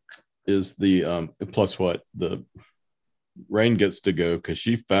this book is the plus what the Rain gets to go because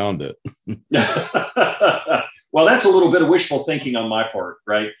she found it. Well, that's a little bit of wishful thinking on my part,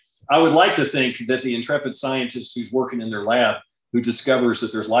 right? I would like to think that the intrepid scientist who's working in their lab, who discovers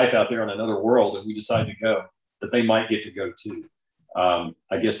that there's life out there on another world and we decide to go, that they might get to go too.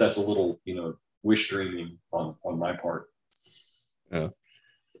 I guess that's a little, wish dreaming on my part. Yeah.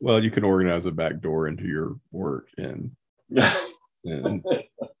 Well, you can organize a back door into your work and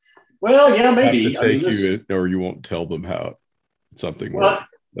well, yeah, maybe. Or you won't tell them how something works.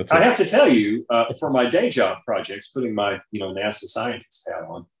 That's I have to tell you, for my day job projects, putting my NASA scientist hat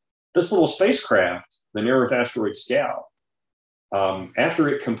on, this little spacecraft, the Near Earth Asteroid Scout, after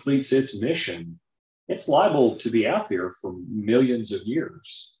it completes its mission, it's liable to be out there for millions of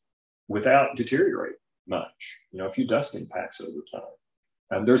years without deteriorating much. A few dust impacts over time.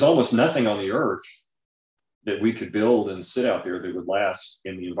 And there's almost nothing on the Earth that we could build and sit out there that would last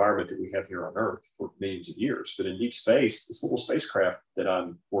in the environment that we have here on Earth for millions of years. But in deep space, this little spacecraft that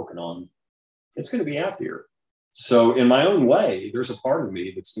I'm working on, it's going to be out there. So in my own way, there's a part of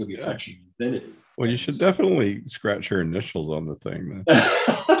me that's going to be touching infinity. Well, you should definitely scratch your initials on the thing, then.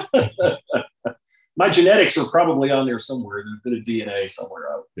 My genetics are probably on there somewhere. There's a bit of DNA somewhere.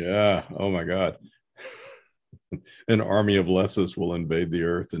 Yeah. Oh my God. An army of Lesses will invade the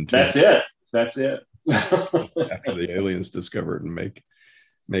earth, and That's it. After the aliens discover it and make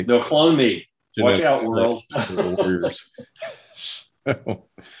they'll clone me. Watch out, world. Warriors.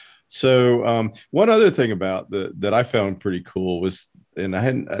 So one other thing about that I found pretty cool was, and I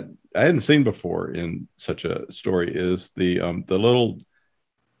hadn't seen before in such a story, is the little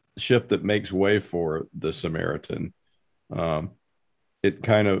ship that makes way for the Samaritan. It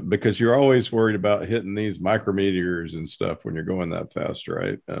kind of, because you're always worried about hitting these micrometeors and stuff when you're going that fast,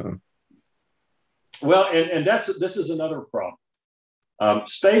 right? Well, and this is another problem.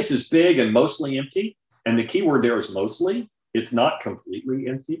 Space is big and mostly empty, and the key word there is mostly. It's not completely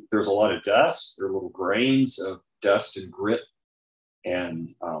empty. There's a lot of dust. There are little grains of dust and grit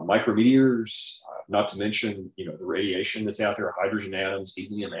and micrometeors, not to mention, the radiation that's out there, hydrogen atoms,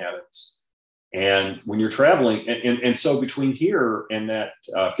 helium atoms. And when you're traveling, and so between here and that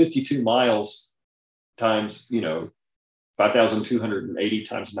 52 miles times, 5,280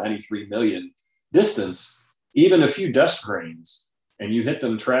 times 93 million distance, even a few dust grains, and you hit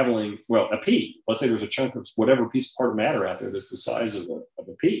them traveling, well, a pea. Let's say there's a chunk of whatever piece of part of matter out there that's the size of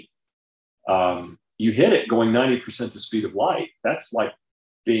a pea. You hit it going 90% the speed of light. That's like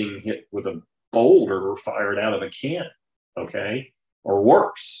being hit with a boulder fired out of a cannon, okay, or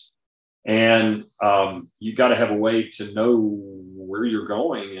worse. And you got to have a way to know where you're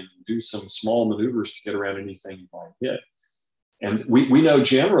going and do some small maneuvers to get around anything you might hit. And we know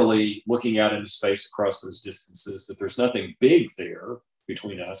generally, looking out into space across those distances, that there's nothing big there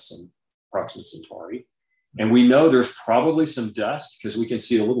between us and Proxima Centauri. And we know there's probably some dust, because we can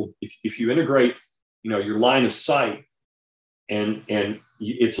see a little, if you integrate, your line of sight, and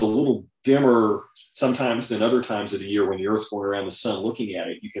it's a little dimmer sometimes than other times of the year when the Earth's going around the sun looking at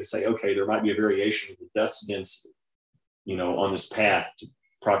it, you can say, okay, there might be a variation of the dust density, on this path to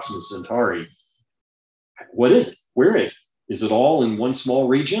Proxima Centauri. What is it? Where is it? Is it all in one small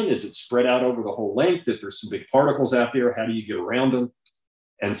region? Is it spread out over the whole length? If there's some big particles out there, how do you get around them?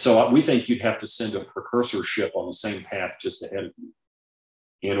 And so we think you'd have to send a precursor ship on the same path just ahead of you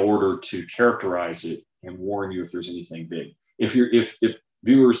in order to characterize it and warn you if there's anything big. If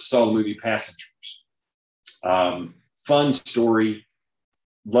viewers saw the movie Passengers, fun story,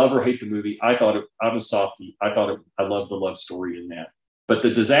 love or hate the movie. I'm a softie. I loved the love story in that. But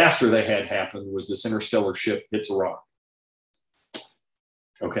the disaster they had happen was this interstellar ship hits a rock.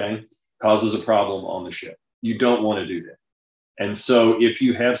 Okay, causes a problem on the ship. You don't want to do that. And so if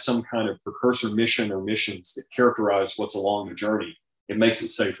you have some kind of precursor mission or missions that characterize what's along the journey, it makes it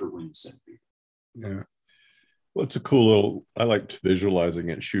safer when you send people. Yeah. Well, it's a cool little, I liked visualizing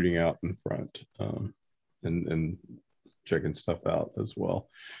it shooting out in front, and checking stuff out as well.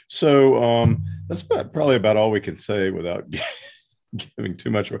 So that's probably about all we can say without giving too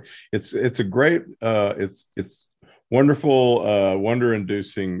much away. It's a great, it's wonderful,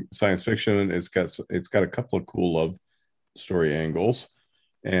 wonder-inducing science fiction. It's got a couple of cool love story angles,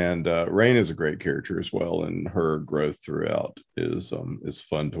 and Rain is a great character as well, and her growth throughout is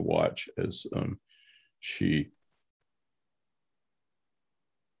fun to watch as she.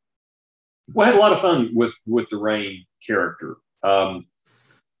 Well, I had a lot of fun with the Rain character, and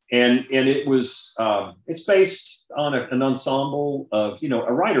it was it's based on an ensemble of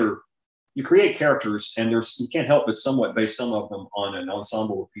a writer. You create characters, and you can't help but somewhat base some of them on an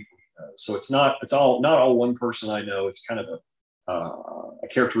ensemble of people you know. So it's not all one person I know. It's kind of a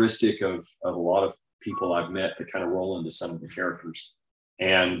characteristic of a lot of people I've met that kind of roll into some of the characters.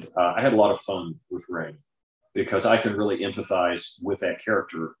 And I had a lot of fun with Ray, because I can really empathize with that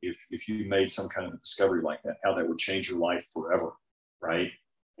character if you made some kind of a discovery like that, how that would change your life forever, right?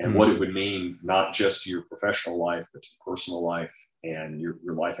 And what it would mean, not just to your professional life, but to your personal life and your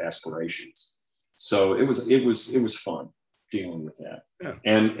life aspirations. So it was fun dealing with that. Yeah.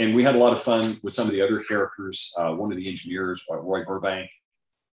 And we had a lot of fun with some of the other characters. One of the engineers, Roy Burbank.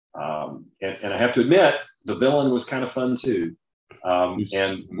 And I have to admit, the villain was kind of fun too.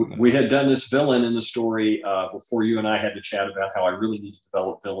 And we had done this villain in the story before you and I had to chat about how I really need to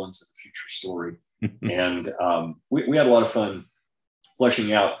develop villains in the future story. And we had a lot of fun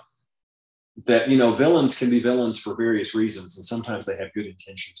fleshing out that, villains can be villains for various reasons, and sometimes they have good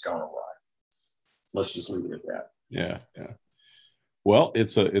intentions gone awry. Let's just leave it at that. Yeah. Well,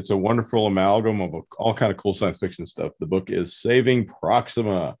 it's a wonderful amalgam of all kind of cool science fiction stuff. The book is Saving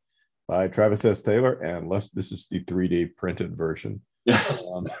Proxima by Travis S. Taylor, and this is the 3D printed version.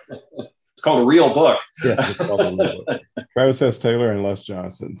 It's It's called a real book. Yeah, it's called a real book. Travis S. Taylor and Les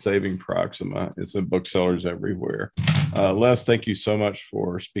Johnson, Saving Proxima. It's in booksellers everywhere. Les, thank you so much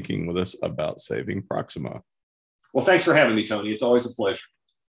for speaking with us about Saving Proxima. Well, thanks for having me, Tony. It's always a pleasure.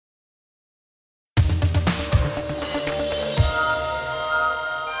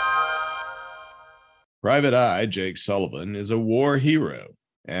 Private Eye Jake Sullivan is a war hero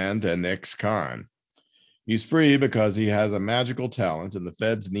and an ex-con. He's free because he has a magical talent, and the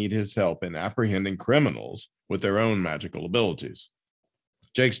feds need his help in apprehending criminals with their own magical abilities.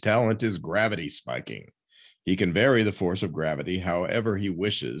 Jake's talent is gravity spiking. He can vary the force of gravity however he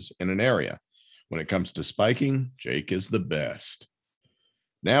wishes in an area. When it comes to spiking, Jake is the best.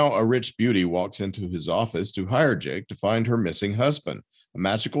 Now, a rich beauty walks into his office to hire Jake to find her missing husband, a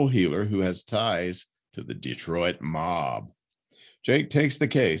magical healer who has ties to the Detroit mob. Jake takes the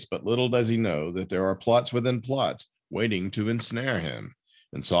case, but little does he know that there are plots within plots waiting to ensnare him,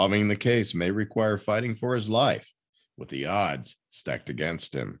 and solving the case may require fighting for his life, with the odds stacked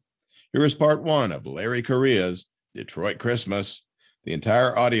against him. Here is part one of Larry Correia's Detroit Christmas. The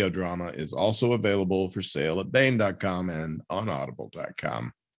entire audio drama is also available for sale at Bain.com and on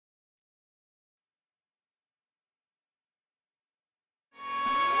Audible.com.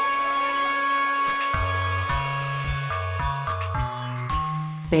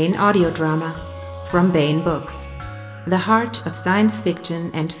 Bain audio drama from Bain Books, the heart of science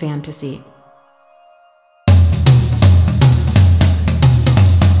fiction and fantasy.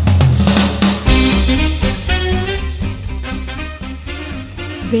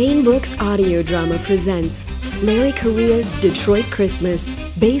 Bain Books audio drama presents Larry Correia's Detroit Christmas,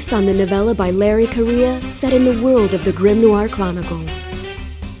 based on the novella by Larry Correia set in the world of the Grim Noir Chronicles.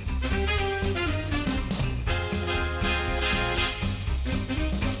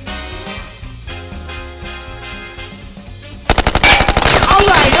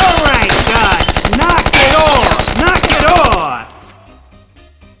 All right, guys, knock it off!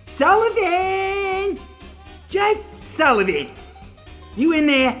 Sullivan! Jake Sullivan, you in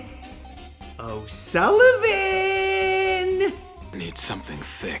there? Oh, Sullivan! Need something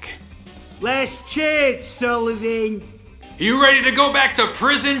thick. Last chance, Sullivan. You ready to go back to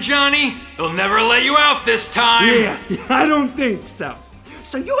prison, Johnny? They'll never let you out this time. Yeah, I don't think so.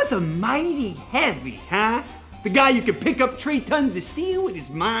 So you're the mighty heavy, huh? The guy you can pick up 3 tons of steel with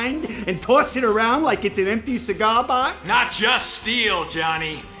his mind and toss it around like it's an empty cigar box? Not just steel,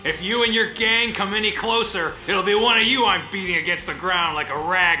 Johnny. If you and your gang come any closer, it'll be one of you I'm beating against the ground like a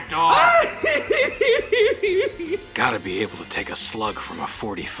rag dog. Gotta be able to take a slug from a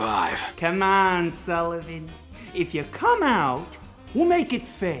 45. Come on, Sullivan. If you come out, we'll make it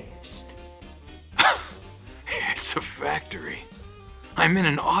fast. It's a factory. I'm in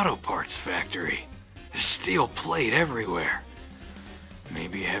an auto parts factory. There's steel plate everywhere.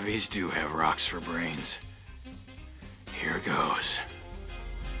 Maybe heavies do have rocks for brains. Here goes.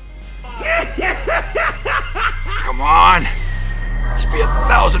 Come on! Must be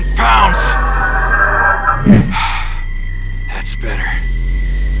 1,000 pounds! That's better.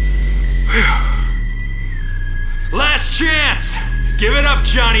 Whew. Last chance! Give it up,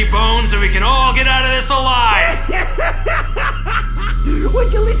 Johnny Bones, and we can all get out of this alive!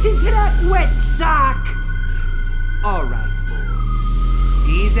 Would you listen to that wet sock? All right, boys.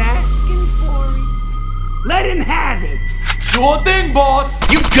 He's asking for it. Let him have it. Sure thing, boss.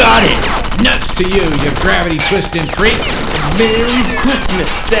 You got it! Nuts to you, you gravity twisting freak. Merry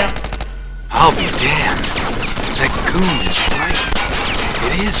Christmas, Sam. I'll be damned. That goon is right.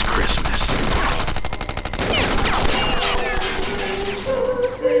 It is Christmas.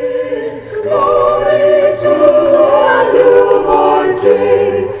 Glory to the newborn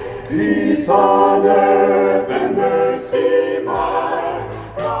King. Peace on earth and mercy mild.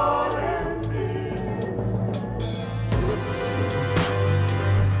 God and sinners.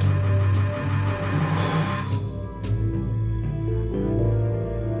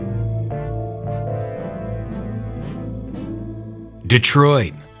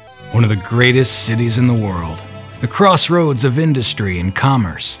 Detroit, one of the greatest cities in the world. The crossroads of industry and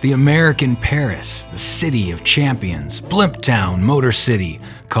commerce, the American Paris, the city of champions, Blimp Town, Motor City,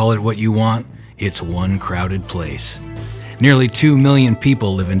 call it what you want, it's one crowded place. Nearly 2 million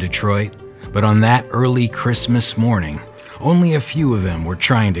people live in Detroit, but on that early Christmas morning, only a few of them were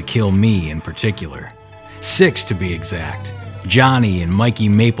trying to kill me in particular. 6 to be exact, Johnny and Mikey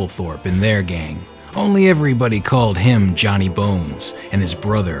Mapplethorpe and their gang. Only everybody called him Johnny Bones and his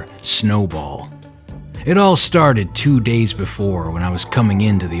brother Snowball. It all started 2 days before when I was coming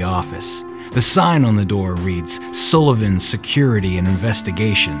into the office. The sign on the door reads, Sullivan's Security and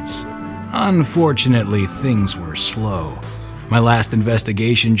Investigations. Unfortunately, things were slow. My last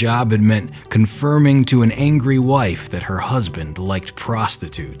investigation job had meant confirming to an angry wife that her husband liked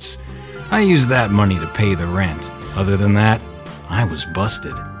prostitutes. I used that money to pay the rent. Other than that, I was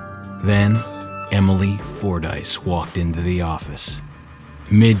busted. Then, Emily Fordyce walked into the office.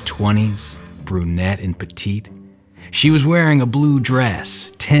 Mid-20s, brunette and petite. She was wearing a blue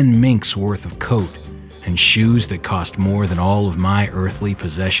dress, 10 minks worth of coat, and shoes that cost more than all of my earthly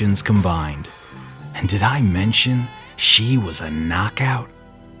possessions combined. And did I mention she was a knockout?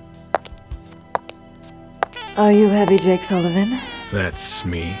 Are you Heavy Jake Sullivan? That's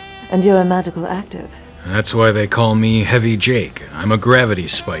me. And you're a magical active. That's why they call me Heavy Jake. I'm a gravity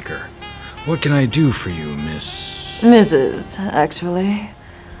spiker. What can I do for you, Miss... Mrs., actually.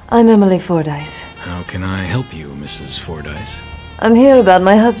 I'm Emily Fordyce. How can I help you, Mrs. Fordyce? I'm here about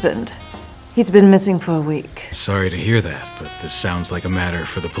my husband. He's been missing for a week. Sorry to hear that, but this sounds like a matter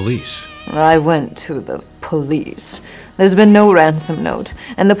for the police. I went to the police. There's been no ransom note,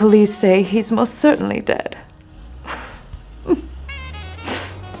 and the police say he's most certainly dead.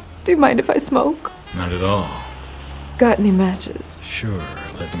 Do you mind if I smoke? Not at all. Got any matches? Sure,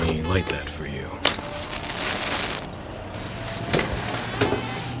 let me light that for you.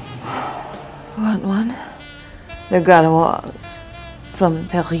 Want one? The Gauloise. From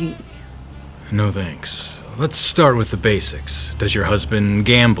Paris. No thanks. Let's start with the basics. Does your husband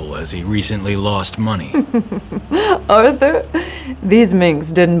gamble as he recently lost money? Arthur, these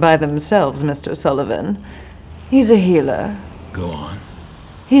minks didn't buy themselves, Mr. Sullivan. He's a healer. Go on.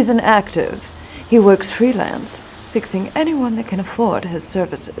 He's an active. He works freelance, fixing anyone that can afford his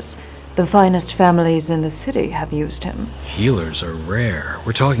services. The finest families in the city have used him. Healers are rare.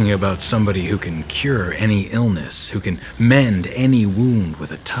 We're talking about somebody who can cure any illness, who can mend any wound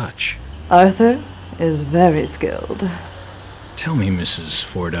with a touch. Arthur is very skilled. Tell me, Mrs.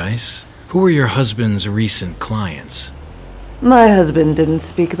 Fordyce, who were your husband's recent clients? My husband didn't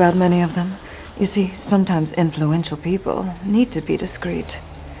speak about many of them. You see, sometimes influential people need to be discreet.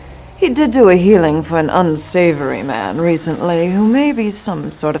 He did do a healing for an unsavory man recently who may be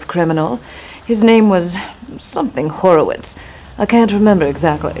some sort of criminal. His name was something Horowitz. I can't remember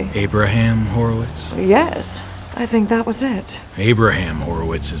exactly. Abraham Horowitz? Yes, I think that was it. Abraham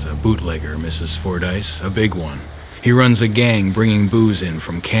Horowitz is a bootlegger, Mrs. Fordyce, a big one. He runs a gang bringing booze in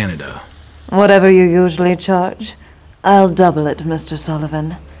from Canada. Whatever you usually charge, I'll double it, Mr.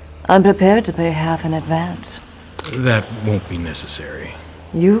 Sullivan. I'm prepared to pay half in advance. That won't be necessary.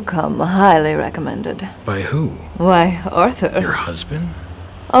 You come highly recommended. By who? Why, Arthur. Your husband?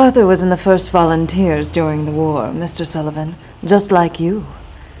 Arthur was in the first volunteers during the war, Mr. Sullivan, just like you.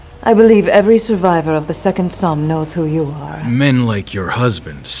 I believe every survivor of the Second Somme knows who you are. Men like your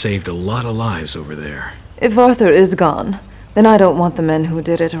husband saved a lot of lives over there. If Arthur is gone, then I don't want the men who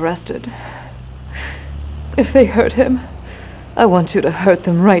did it arrested. If they hurt him, I want you to hurt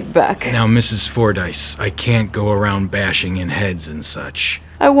them right back. Now, Mrs. Fordyce, I can't go around bashing in heads and such.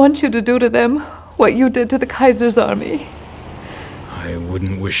 I want you to do to them what you did to the Kaiser's army. I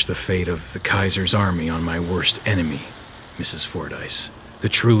wouldn't wish the fate of the Kaiser's army on my worst enemy, Mrs. Fordyce. The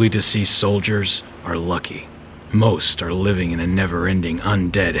truly deceased soldiers are lucky. Most are living in a never-ending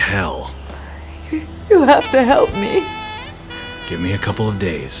undead hell. You have to help me. Give me a couple of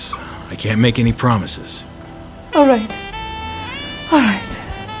days. I can't make any promises. All right.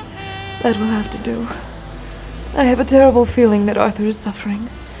 That will have to do. I have a terrible feeling that Arthur is suffering.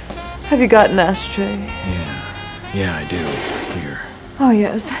 Have you got an ashtray? Yeah, I do. Here. Oh,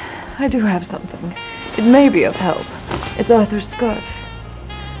 yes. I do have something. It may be of help. It's Arthur's scarf.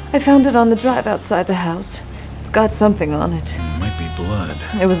 I found it on the drive outside the house. It's got something on it. Might be blood.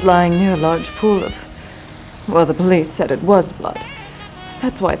 It was lying near a large pool of... Well, the police said it was blood.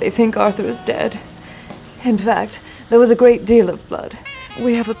 That's why they think Arthur is dead. In fact, there was a great deal of blood.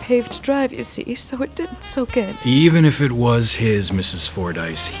 We have a paved drive, you see, so it didn't soak in. Even if it was his, Mrs.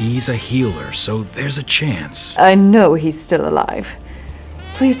 Fordyce, he's a healer, so there's a chance. I know he's still alive.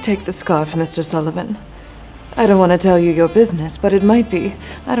 Please take the scarf, Mr. Sullivan. I don't want to tell you your business, but it might be,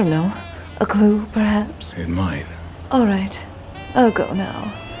 I don't know, a clue, perhaps? It might. All right. I'll go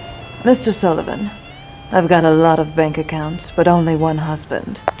now. Mr. Sullivan, I've got a lot of bank accounts, but only one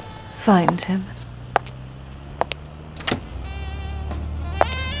husband. Find him.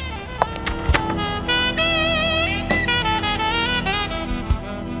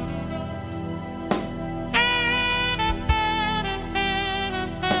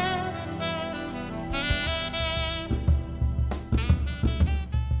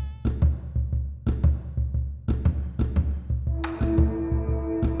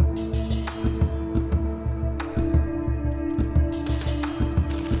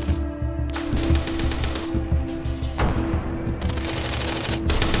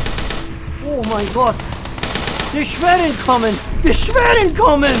 mein Gott! Die Schweren kommen! Die Schweren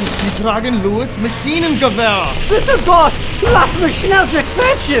kommen! Die tragen Louis Maschinengewehr! Bitte Gott, lass mich schnell sich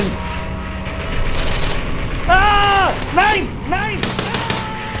quetschen! Ah! Nein! Nein!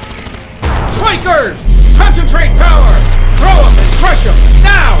 Strikers! Concentrate power! Throw them and crush them!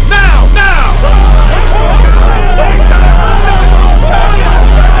 Now! Now! Now!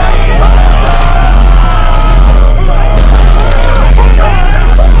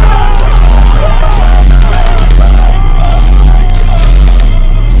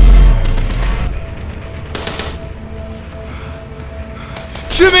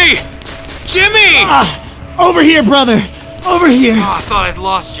 Jimmy! Jimmy! Over here, brother! Over here! Oh, I thought I'd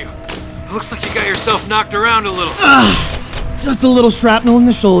lost you. Looks like you got yourself knocked around a little. Just a little shrapnel in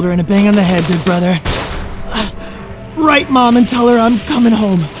the shoulder and a bang on the head, big brother. Write Mom and tell her I'm coming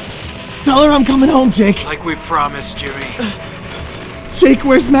home. Tell her I'm coming home, Jake. Like we promised, Jimmy. Jake,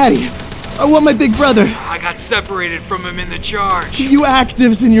 where's Maddie? I want my big brother. I got separated from him in the charge. You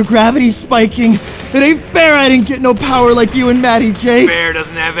actives and your gravity spiking. It ain't fair I didn't get no power like you and Maddie, Jake. Fair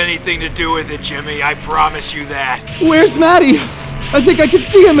doesn't have anything to do with it, Jimmy. I promise you that. Where's Maddie? I think I could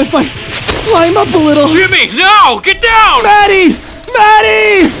see him if I climb up a little. Jimmy, no! Get down! Maddie!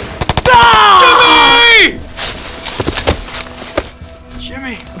 Maddie! Ah!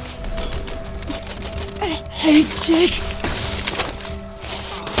 Jimmy! Jimmy! Hey, Jake.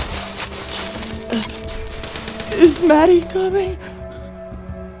 Is Maddie coming?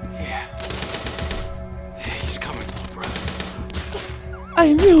 Yeah. Hey, he's coming, little brother.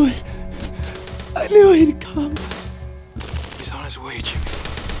 I knew it. I knew he'd come. He's on his way, Jimmy.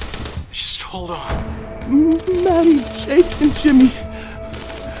 Just hold on. Maddie, Jake, and Jimmy.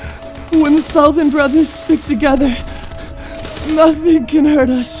 When the Sullivan brothers stick together, nothing can hurt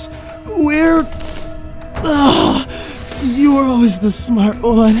us. We're... you were always the smart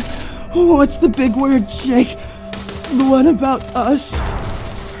one. What's the big word, Jake? The one about us?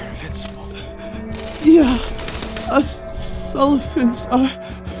 We're invincible. Yeah, us Sullivans are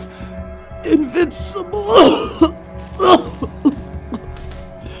invincible.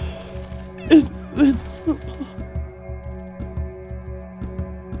 Invincible.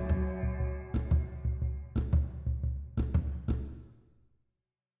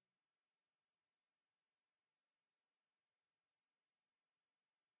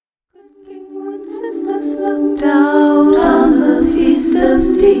 Wenceslas looked out on the feast of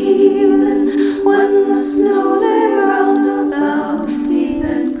Stephen, when the snow lay round about, deep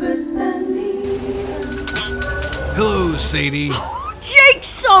and crisp and even. Hello, Sadie. Jake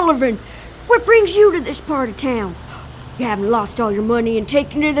Sullivan! What brings you to this part of town? You haven't lost all your money and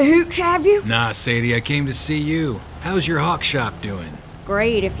taken to the hooch, have you? Nah, Sadie, I came to see you. How's your hawk shop doing?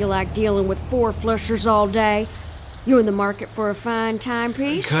 Great if you like dealing with four-flushers all day. You in the market for a fine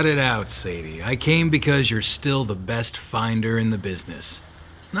timepiece? Cut it out, Sadie. I came because you're still the best finder in the business.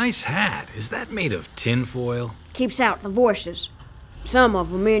 Nice hat. Is that made of tinfoil? Keeps out the voices. Some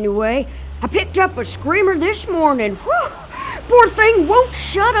of them, anyway. I picked up a screamer this morning. Whew! Poor thing won't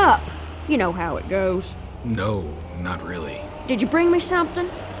shut up. You know how it goes. No, not really. Did you bring me something?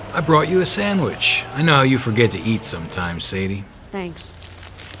 I brought you a sandwich. I know how you forget to eat sometimes, Sadie. Thanks.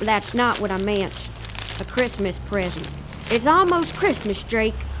 But that's not what I meant. A Christmas present. It's almost Christmas,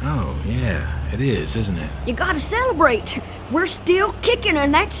 Jake. Oh, yeah, it is, isn't it? You gotta celebrate. We're still kicking,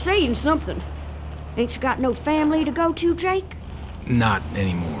 and that's saying something. Ain't you got no family to go to, Jake? Not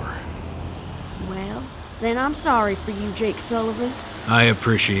anymore. Well, then I'm sorry for you, Jake Sullivan. I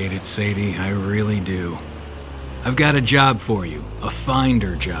appreciate it, Sadie. I really do. I've got a job for you. A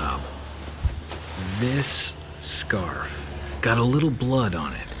finder job. This scarf got a little blood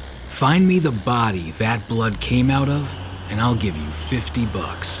on it. Find me the body that blood came out of, and I'll give you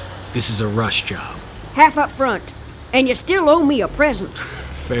 $50. This is a rush job. Half up front. And you still owe me a present.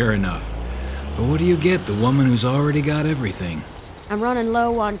 Fair enough. But what do you get, the woman who's already got everything? I'm running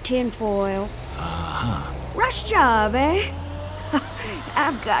low on tinfoil. Uh-huh. Rush job, eh?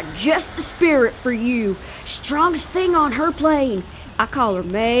 I've got just the spirit for you. Strongest thing on her plane. I call her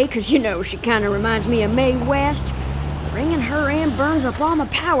May, 'cause you know she kind of reminds me of Mae West. Bringing her in burns up all my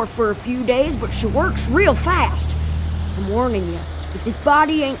power for a few days, but she works real fast. I'm warning you, if this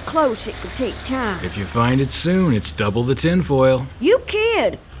body ain't close, it could take time. If you find it soon, it's double the tinfoil. You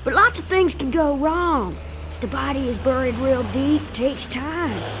kid, but lots of things can go wrong. If the body is buried real deep, it takes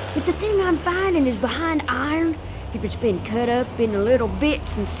time. If the thing I'm finding is behind iron, if it's been cut up into little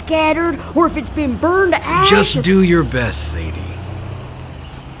bits and scattered, or if it's been burned to ash... Just do your best, Sadie.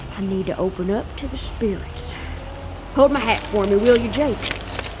 I need to open up to the spirits. Hold my hat for me, will you, Jake?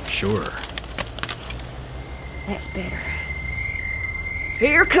 Sure. That's better.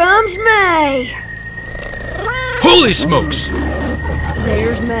 Here comes May. Holy smokes!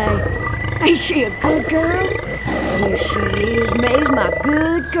 There's May. Ain't she a good girl? Yes, she is. May's my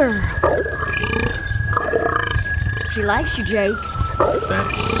good girl. She likes you, Jake.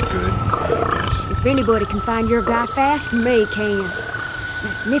 That's good, I guess. If anybody can find your guy fast, May can. Now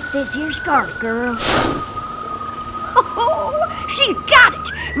sniff this here scarf, girl. Oh, she's got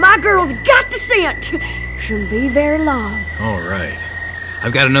it! My girl's got the scent! Shouldn't be very long. All right.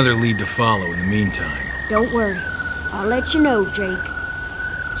 I've got another lead to follow in the meantime. Don't worry. I'll let you know, Jake.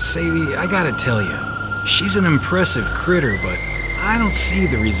 Sadie, I gotta tell you, she's an impressive critter, but I don't see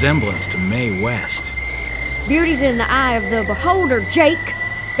the resemblance to Mae West. Beauty's in the eye of the beholder, Jake.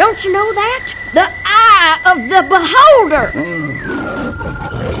 Don't you know that? The eye of the beholder!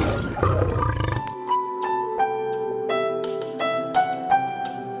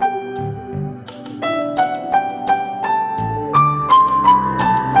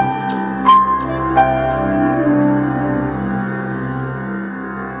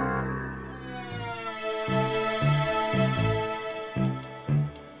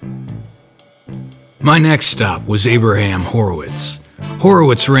 My next stop was Abraham Horowitz.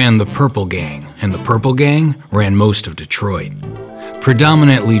 Horowitz ran the Purple Gang, and the Purple Gang ran most of Detroit.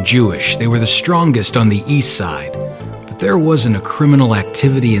 Predominantly Jewish, they were the strongest on the east side, but there wasn't a criminal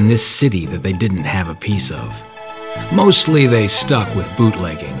activity in this city that they didn't have a piece of. Mostly they stuck with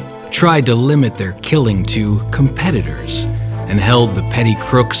bootlegging, tried to limit their killing to competitors, and held the petty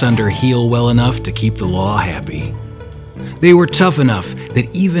crooks under heel well enough to keep the law happy. They were tough enough that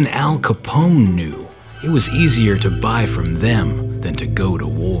even Al Capone knew it was easier to buy from them than to go to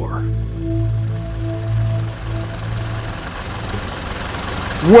war.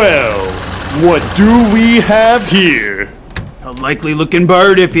 Well, what do we have here? A likely-looking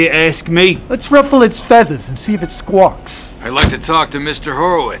bird, if you ask me. Let's ruffle its feathers and see if it squawks. I'd like to talk to Mr.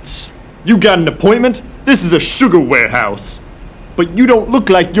 Horowitz. You got an appointment? This is a sugar warehouse. But you don't look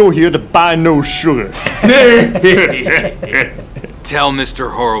like you're here to buy no sugar. Tell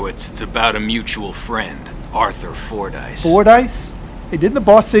Mr. Horowitz it's about a mutual friend, Arthur Fordyce. Fordyce? Hey, didn't the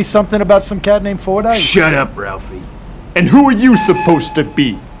boss say something about some cat named Fordyce? Shut up, Ralphie. And who are you supposed to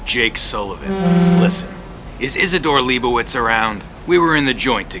be? Jake Sullivan. Listen, is Isidore Leibowitz around? We were in the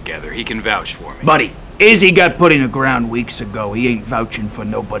joint together. He can vouch for me. Buddy, Izzy got put in the ground weeks ago. He ain't vouching for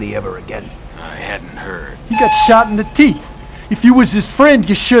nobody ever again. I hadn't heard. He got shot in the teeth. If you was his friend,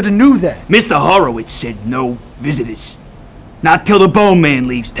 you should have knew that. Mr. Horowitz said no visitors. Not till the Bone Man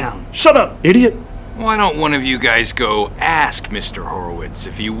leaves town. Shut up, idiot. Why don't one of you guys go ask Mr. Horowitz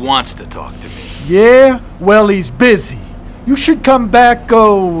if he wants to talk to me? Yeah? Well, he's busy. You should come back,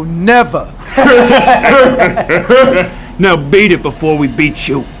 never. Now beat it before we beat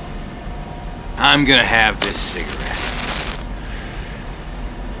you. I'm gonna have this cigarette.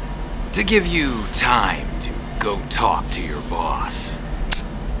 To give you time to go talk to your boss.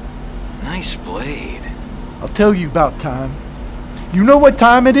 Nice blade. I'll tell you about time. You know what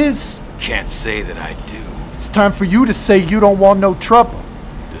time it is? Can't say that I do. It's time for you to say you don't want no trouble.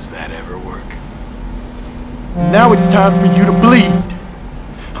 Does that ever work? Now it's time for you to bleed.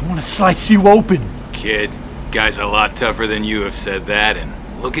 I want to slice you open. Kid, guy's a lot tougher than you have said that, and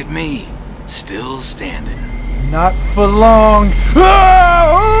look at me, still standing. Not for long.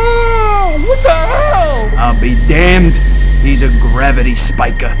 Oh, what the hell? I'll be damned. He's a gravity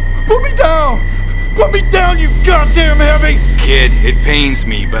spiker. Put me down! Put me down, you goddamn heavy! Kid, it pains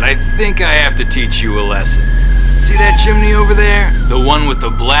me, but I think I have to teach you a lesson. See that chimney over there? The one with the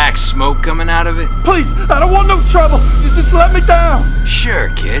black smoke coming out of it? Please, I don't want no trouble. You just let me down. Sure,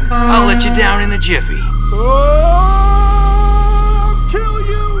 kid. I'll let you down in a jiffy. I'll kill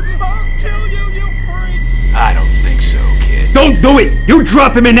you, you freak. I don't think so, kid. Don't do it! You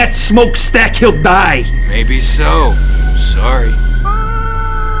drop him in that smokestack, he'll die. Maybe so. Sorry.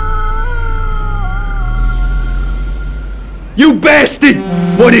 You bastard!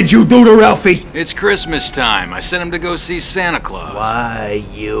 What did you do to Ralphie? It's Christmas time. I sent him to go see Santa Claus. Why,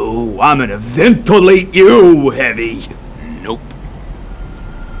 you? I'm gonna ventilate you, Heavy. Nope.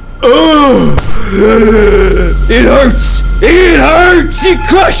 Oh! It hurts! It hurts! You're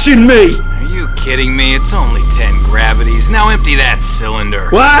crushing me! Are you kidding me? It's only 10 gravities. Now empty that cylinder.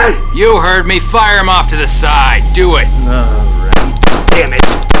 What? You heard me. Fire him off to the side. Do it. Alright. Damn it.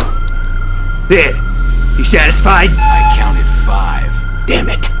 There. You satisfied? I counted 5. Damn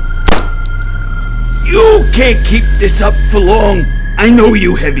it. You can't keep this up for long. I know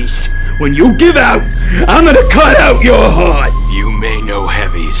you heavies. When you give out, I'm gonna cut out your heart. You may know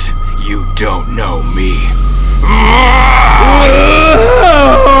heavies. You don't know me.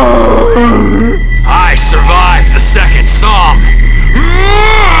 I survived the second psalm.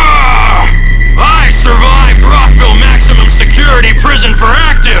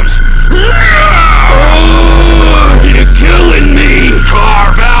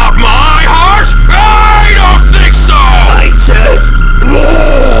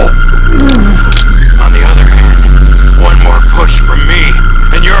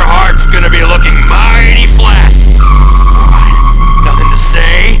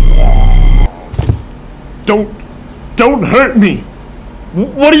 Don't hurt me!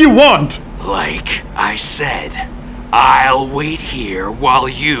 What do you want? Like I said, I'll wait here while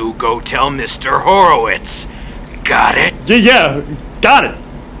you go tell Mr. Horowitz. Got it? Yeah, got it.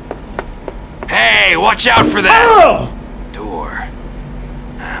 Hey, watch out for that! Door.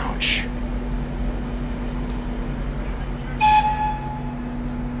 Ouch.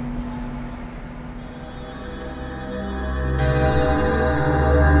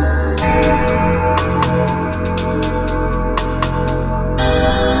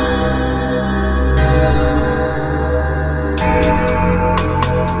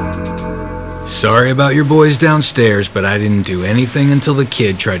 Sorry about your boys downstairs, but I didn't do anything until the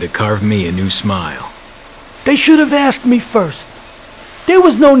kid tried to carve me a new smile. They should have asked me first. There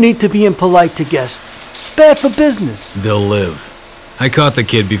was no need to be impolite to guests. It's bad for business. They'll live. I caught the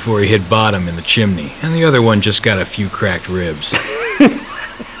kid before he hit bottom in the chimney, and the other one just got a few cracked ribs.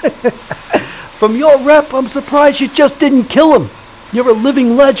 From your rep, I'm surprised you just didn't kill him. You're a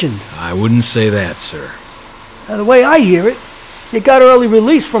living legend. I wouldn't say that, sir. Now, the way I hear it, you got early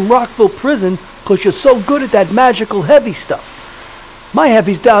release from Rockville Prison because you're so good at that magical heavy stuff. My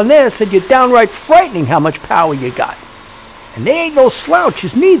heavies down there said you're downright frightening how much power you got. And they ain't no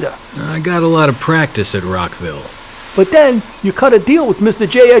slouches neither. I got a lot of practice at Rockville. But then you cut a deal with Mr.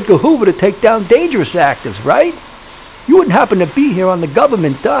 J. Edgar Hoover to take down dangerous actives, right? You wouldn't happen to be here on the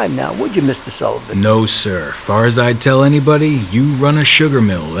government dime now, would you, Mr. Sullivan? No, sir. Far as I'd tell anybody, you run a sugar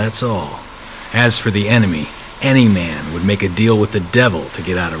mill, that's all. As for the enemy, any man would make a deal with the devil to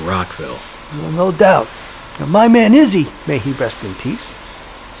get out of Rockville. Well, no doubt. Now, my man Izzy, may he rest in peace,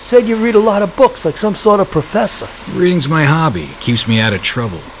 said you read a lot of books like some sort of professor. Reading's my hobby. Keeps me out of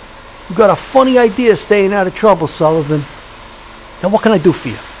trouble. You got a funny idea staying out of trouble, Sullivan. Now, what can I do for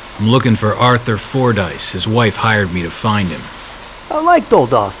you? I'm looking for Arthur Fordyce. His wife hired me to find him. I liked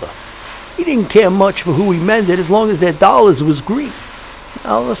old Arthur. He didn't care much for who he mended as long as their dollars was green.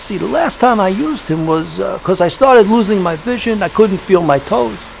 Now, let's see, the last time I used him was because I started losing my vision. I couldn't feel my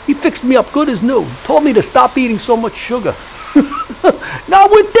toes. He fixed me up good as new. Told me to stop eating so much sugar. Now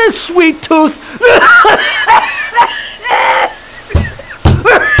with this sweet tooth...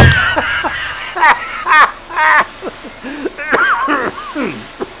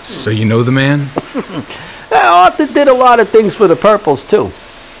 So you know the man? Arthur did a lot of things for the Purples, too.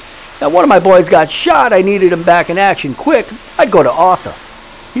 Now, one of my boys got shot. I needed him back in action quick. I'd go to Arthur.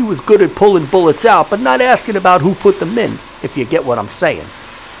 He was good at pulling bullets out, but not asking about who put them in, if you get what I'm saying.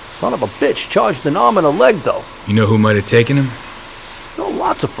 Son of a bitch charged an arm and a leg, though. You know who might have taken him? So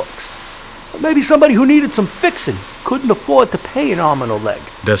lots of folks. Maybe somebody who needed some fixing, couldn't afford to pay an arm and a leg.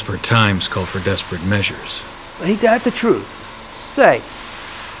 Desperate times call for desperate measures. Ain't that the truth? Say,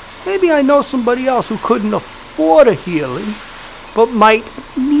 maybe I know somebody else who couldn't afford a healing, but might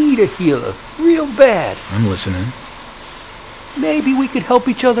need a healer real bad. I'm listening. Maybe we could help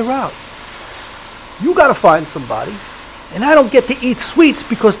each other out. You gotta find somebody, and I don't get to eat sweets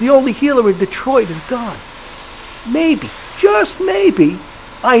because the only healer in Detroit is gone. Maybe, just maybe,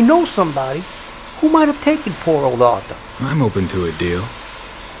 I know somebody who might have taken poor old Arthur. I'm open to a deal.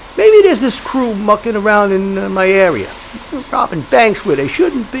 Maybe there's this crew mucking around in my area, robbing banks where they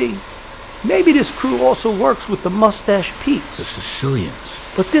shouldn't be. Maybe this crew also works with the Mustache Pete's. The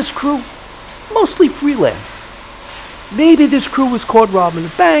Sicilians. But this crew, mostly freelance. Maybe this crew was caught robbing a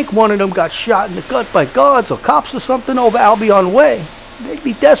bank, one of them got shot in the gut by guards or cops or something over Albion Way. They'd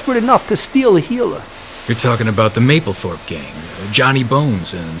be desperate enough to steal a healer. You're talking about the Maplethorpe gang, Johnny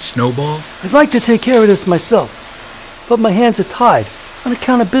Bones and Snowball? I'd like to take care of this myself, but my hands are tied on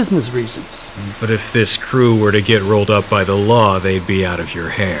account of business reasons. But if this crew were to get rolled up by the law, they'd be out of your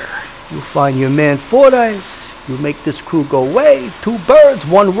hair. You find your man Fordyce, you make this crew go away, 2 birds,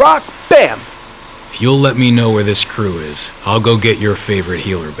 1 rock, bam! If you'll let me know where this crew is, I'll go get your favorite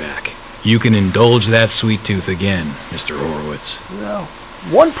healer back. You can indulge that sweet tooth again, Mr. Horowitz. Well,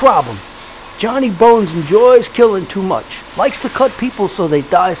 one problem. Johnny Bones enjoys killing too much. Likes to cut people so they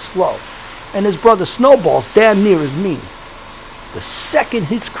die slow. And his brother Snowball's damn near as mean. The second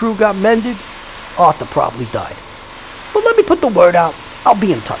his crew got mended, Arthur probably died. But let me put the word out. I'll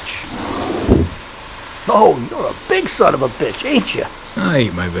be in touch. Oh, you're a big son of a bitch, ain't you? I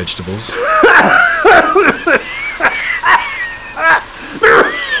eat my vegetables.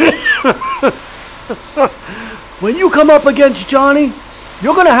 When you come up against Johnny,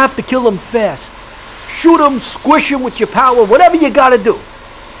 you're gonna have to kill him fast. Shoot him, squish him with your power, whatever you gotta do.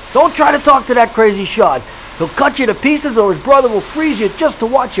 Don't try to talk to that crazy shot. He'll cut you to pieces or his brother will freeze you just to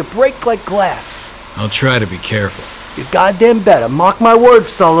watch you break like glass. I'll try to be careful. You goddamn better. Mark my words,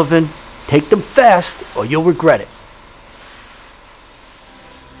 Sullivan. Take them fast or you'll regret it.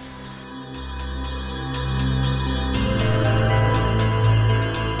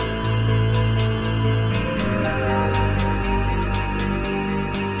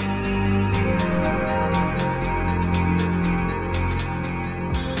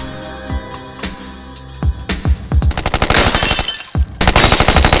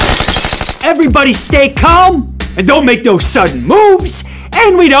 Everybody stay calm and don't make no sudden moves,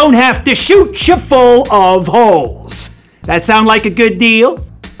 and we don't have to shoot you full of holes. That sound like a good deal?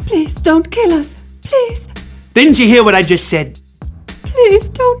 Please don't kill us. Please. Didn't you hear what I just said? Please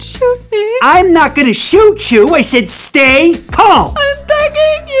don't shoot me. I'm not gonna shoot you. I said stay calm. I'm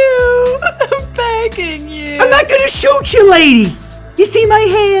begging you. I'm begging you. I'm not gonna shoot you, lady. You see my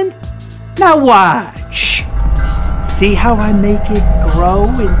hand? Now watch. See how I make it grow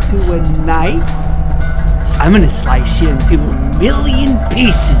into a knife? I'm gonna slice you into a million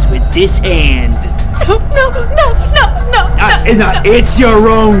pieces with this hand. No. It's your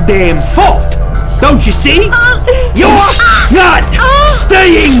own damn fault. Don't you see? You're not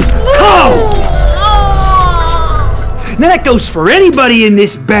staying calm. Now that goes for anybody in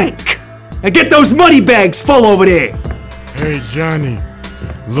this bank. Now get those money bags full over there. Hey, Johnny,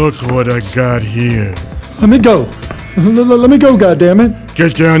 look what I got here. Let me go. Let me go, goddammit.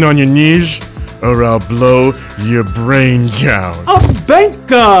 Get down on your knees, or I'll blow your brains out. A bank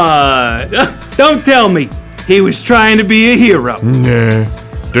guard! Don't tell me he was trying to be a hero. Nah,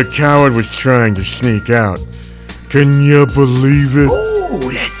 the coward was trying to sneak out. Can you believe it?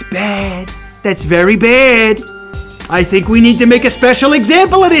 Ooh, that's bad. That's very bad. I think we need to make a special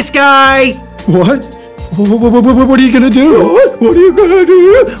example of this guy. What? What are you gonna do? What are you gonna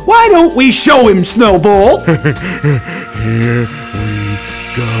do? Why don't we show him, Snowball? Here we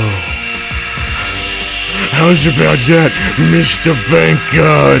go. How's about that, Mr. Bank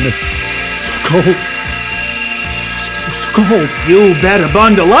Guard? So cold. So cold. You better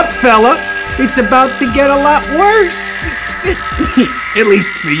bundle up, fella. It's about to get a lot worse. At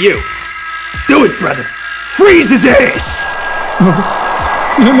least for you. Do it, brother. Freeze his ass.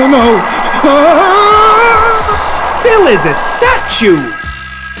 No. Still as a statue.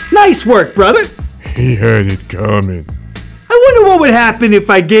 Nice work, brother. He had it coming. I wonder what would happen if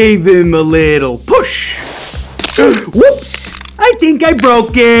I gave him a little push. Whoops! I think I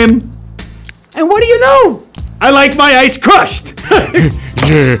broke him. And what do you know? I like my ice crushed.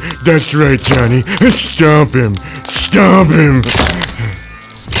 Yeah, that's right, Johnny. Stomp him. Stomp him.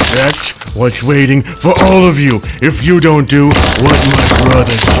 That's what's waiting for all of you if you don't do what my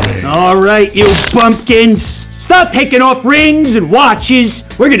brother said. All right, you bumpkins. Stop taking off rings and watches.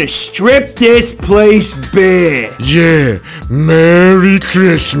 We're gonna strip this place bare. Yeah, Merry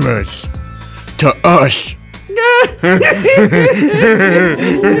Christmas to us.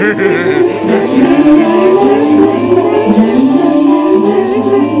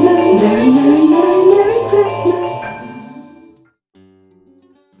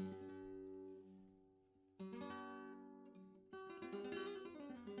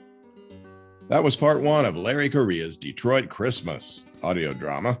 That was part one of Larry Correia's Detroit Christmas audio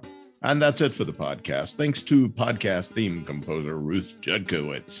drama. And that's it for the podcast. Thanks to podcast theme composer Ruth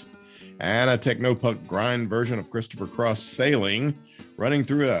Judkowitz and a techno-punk grind version of Christopher Cross Sailing running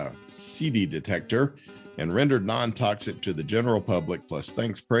through a CD detector and rendered non-toxic to the general public, plus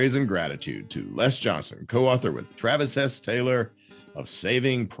thanks, praise, and gratitude to Les Johnson, co-author with Travis S. Taylor of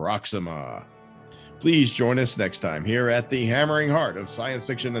Saving Proxima. Please join us next time here at the hammering heart of science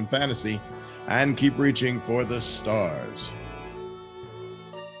fiction and fantasy, and keep reaching for the stars.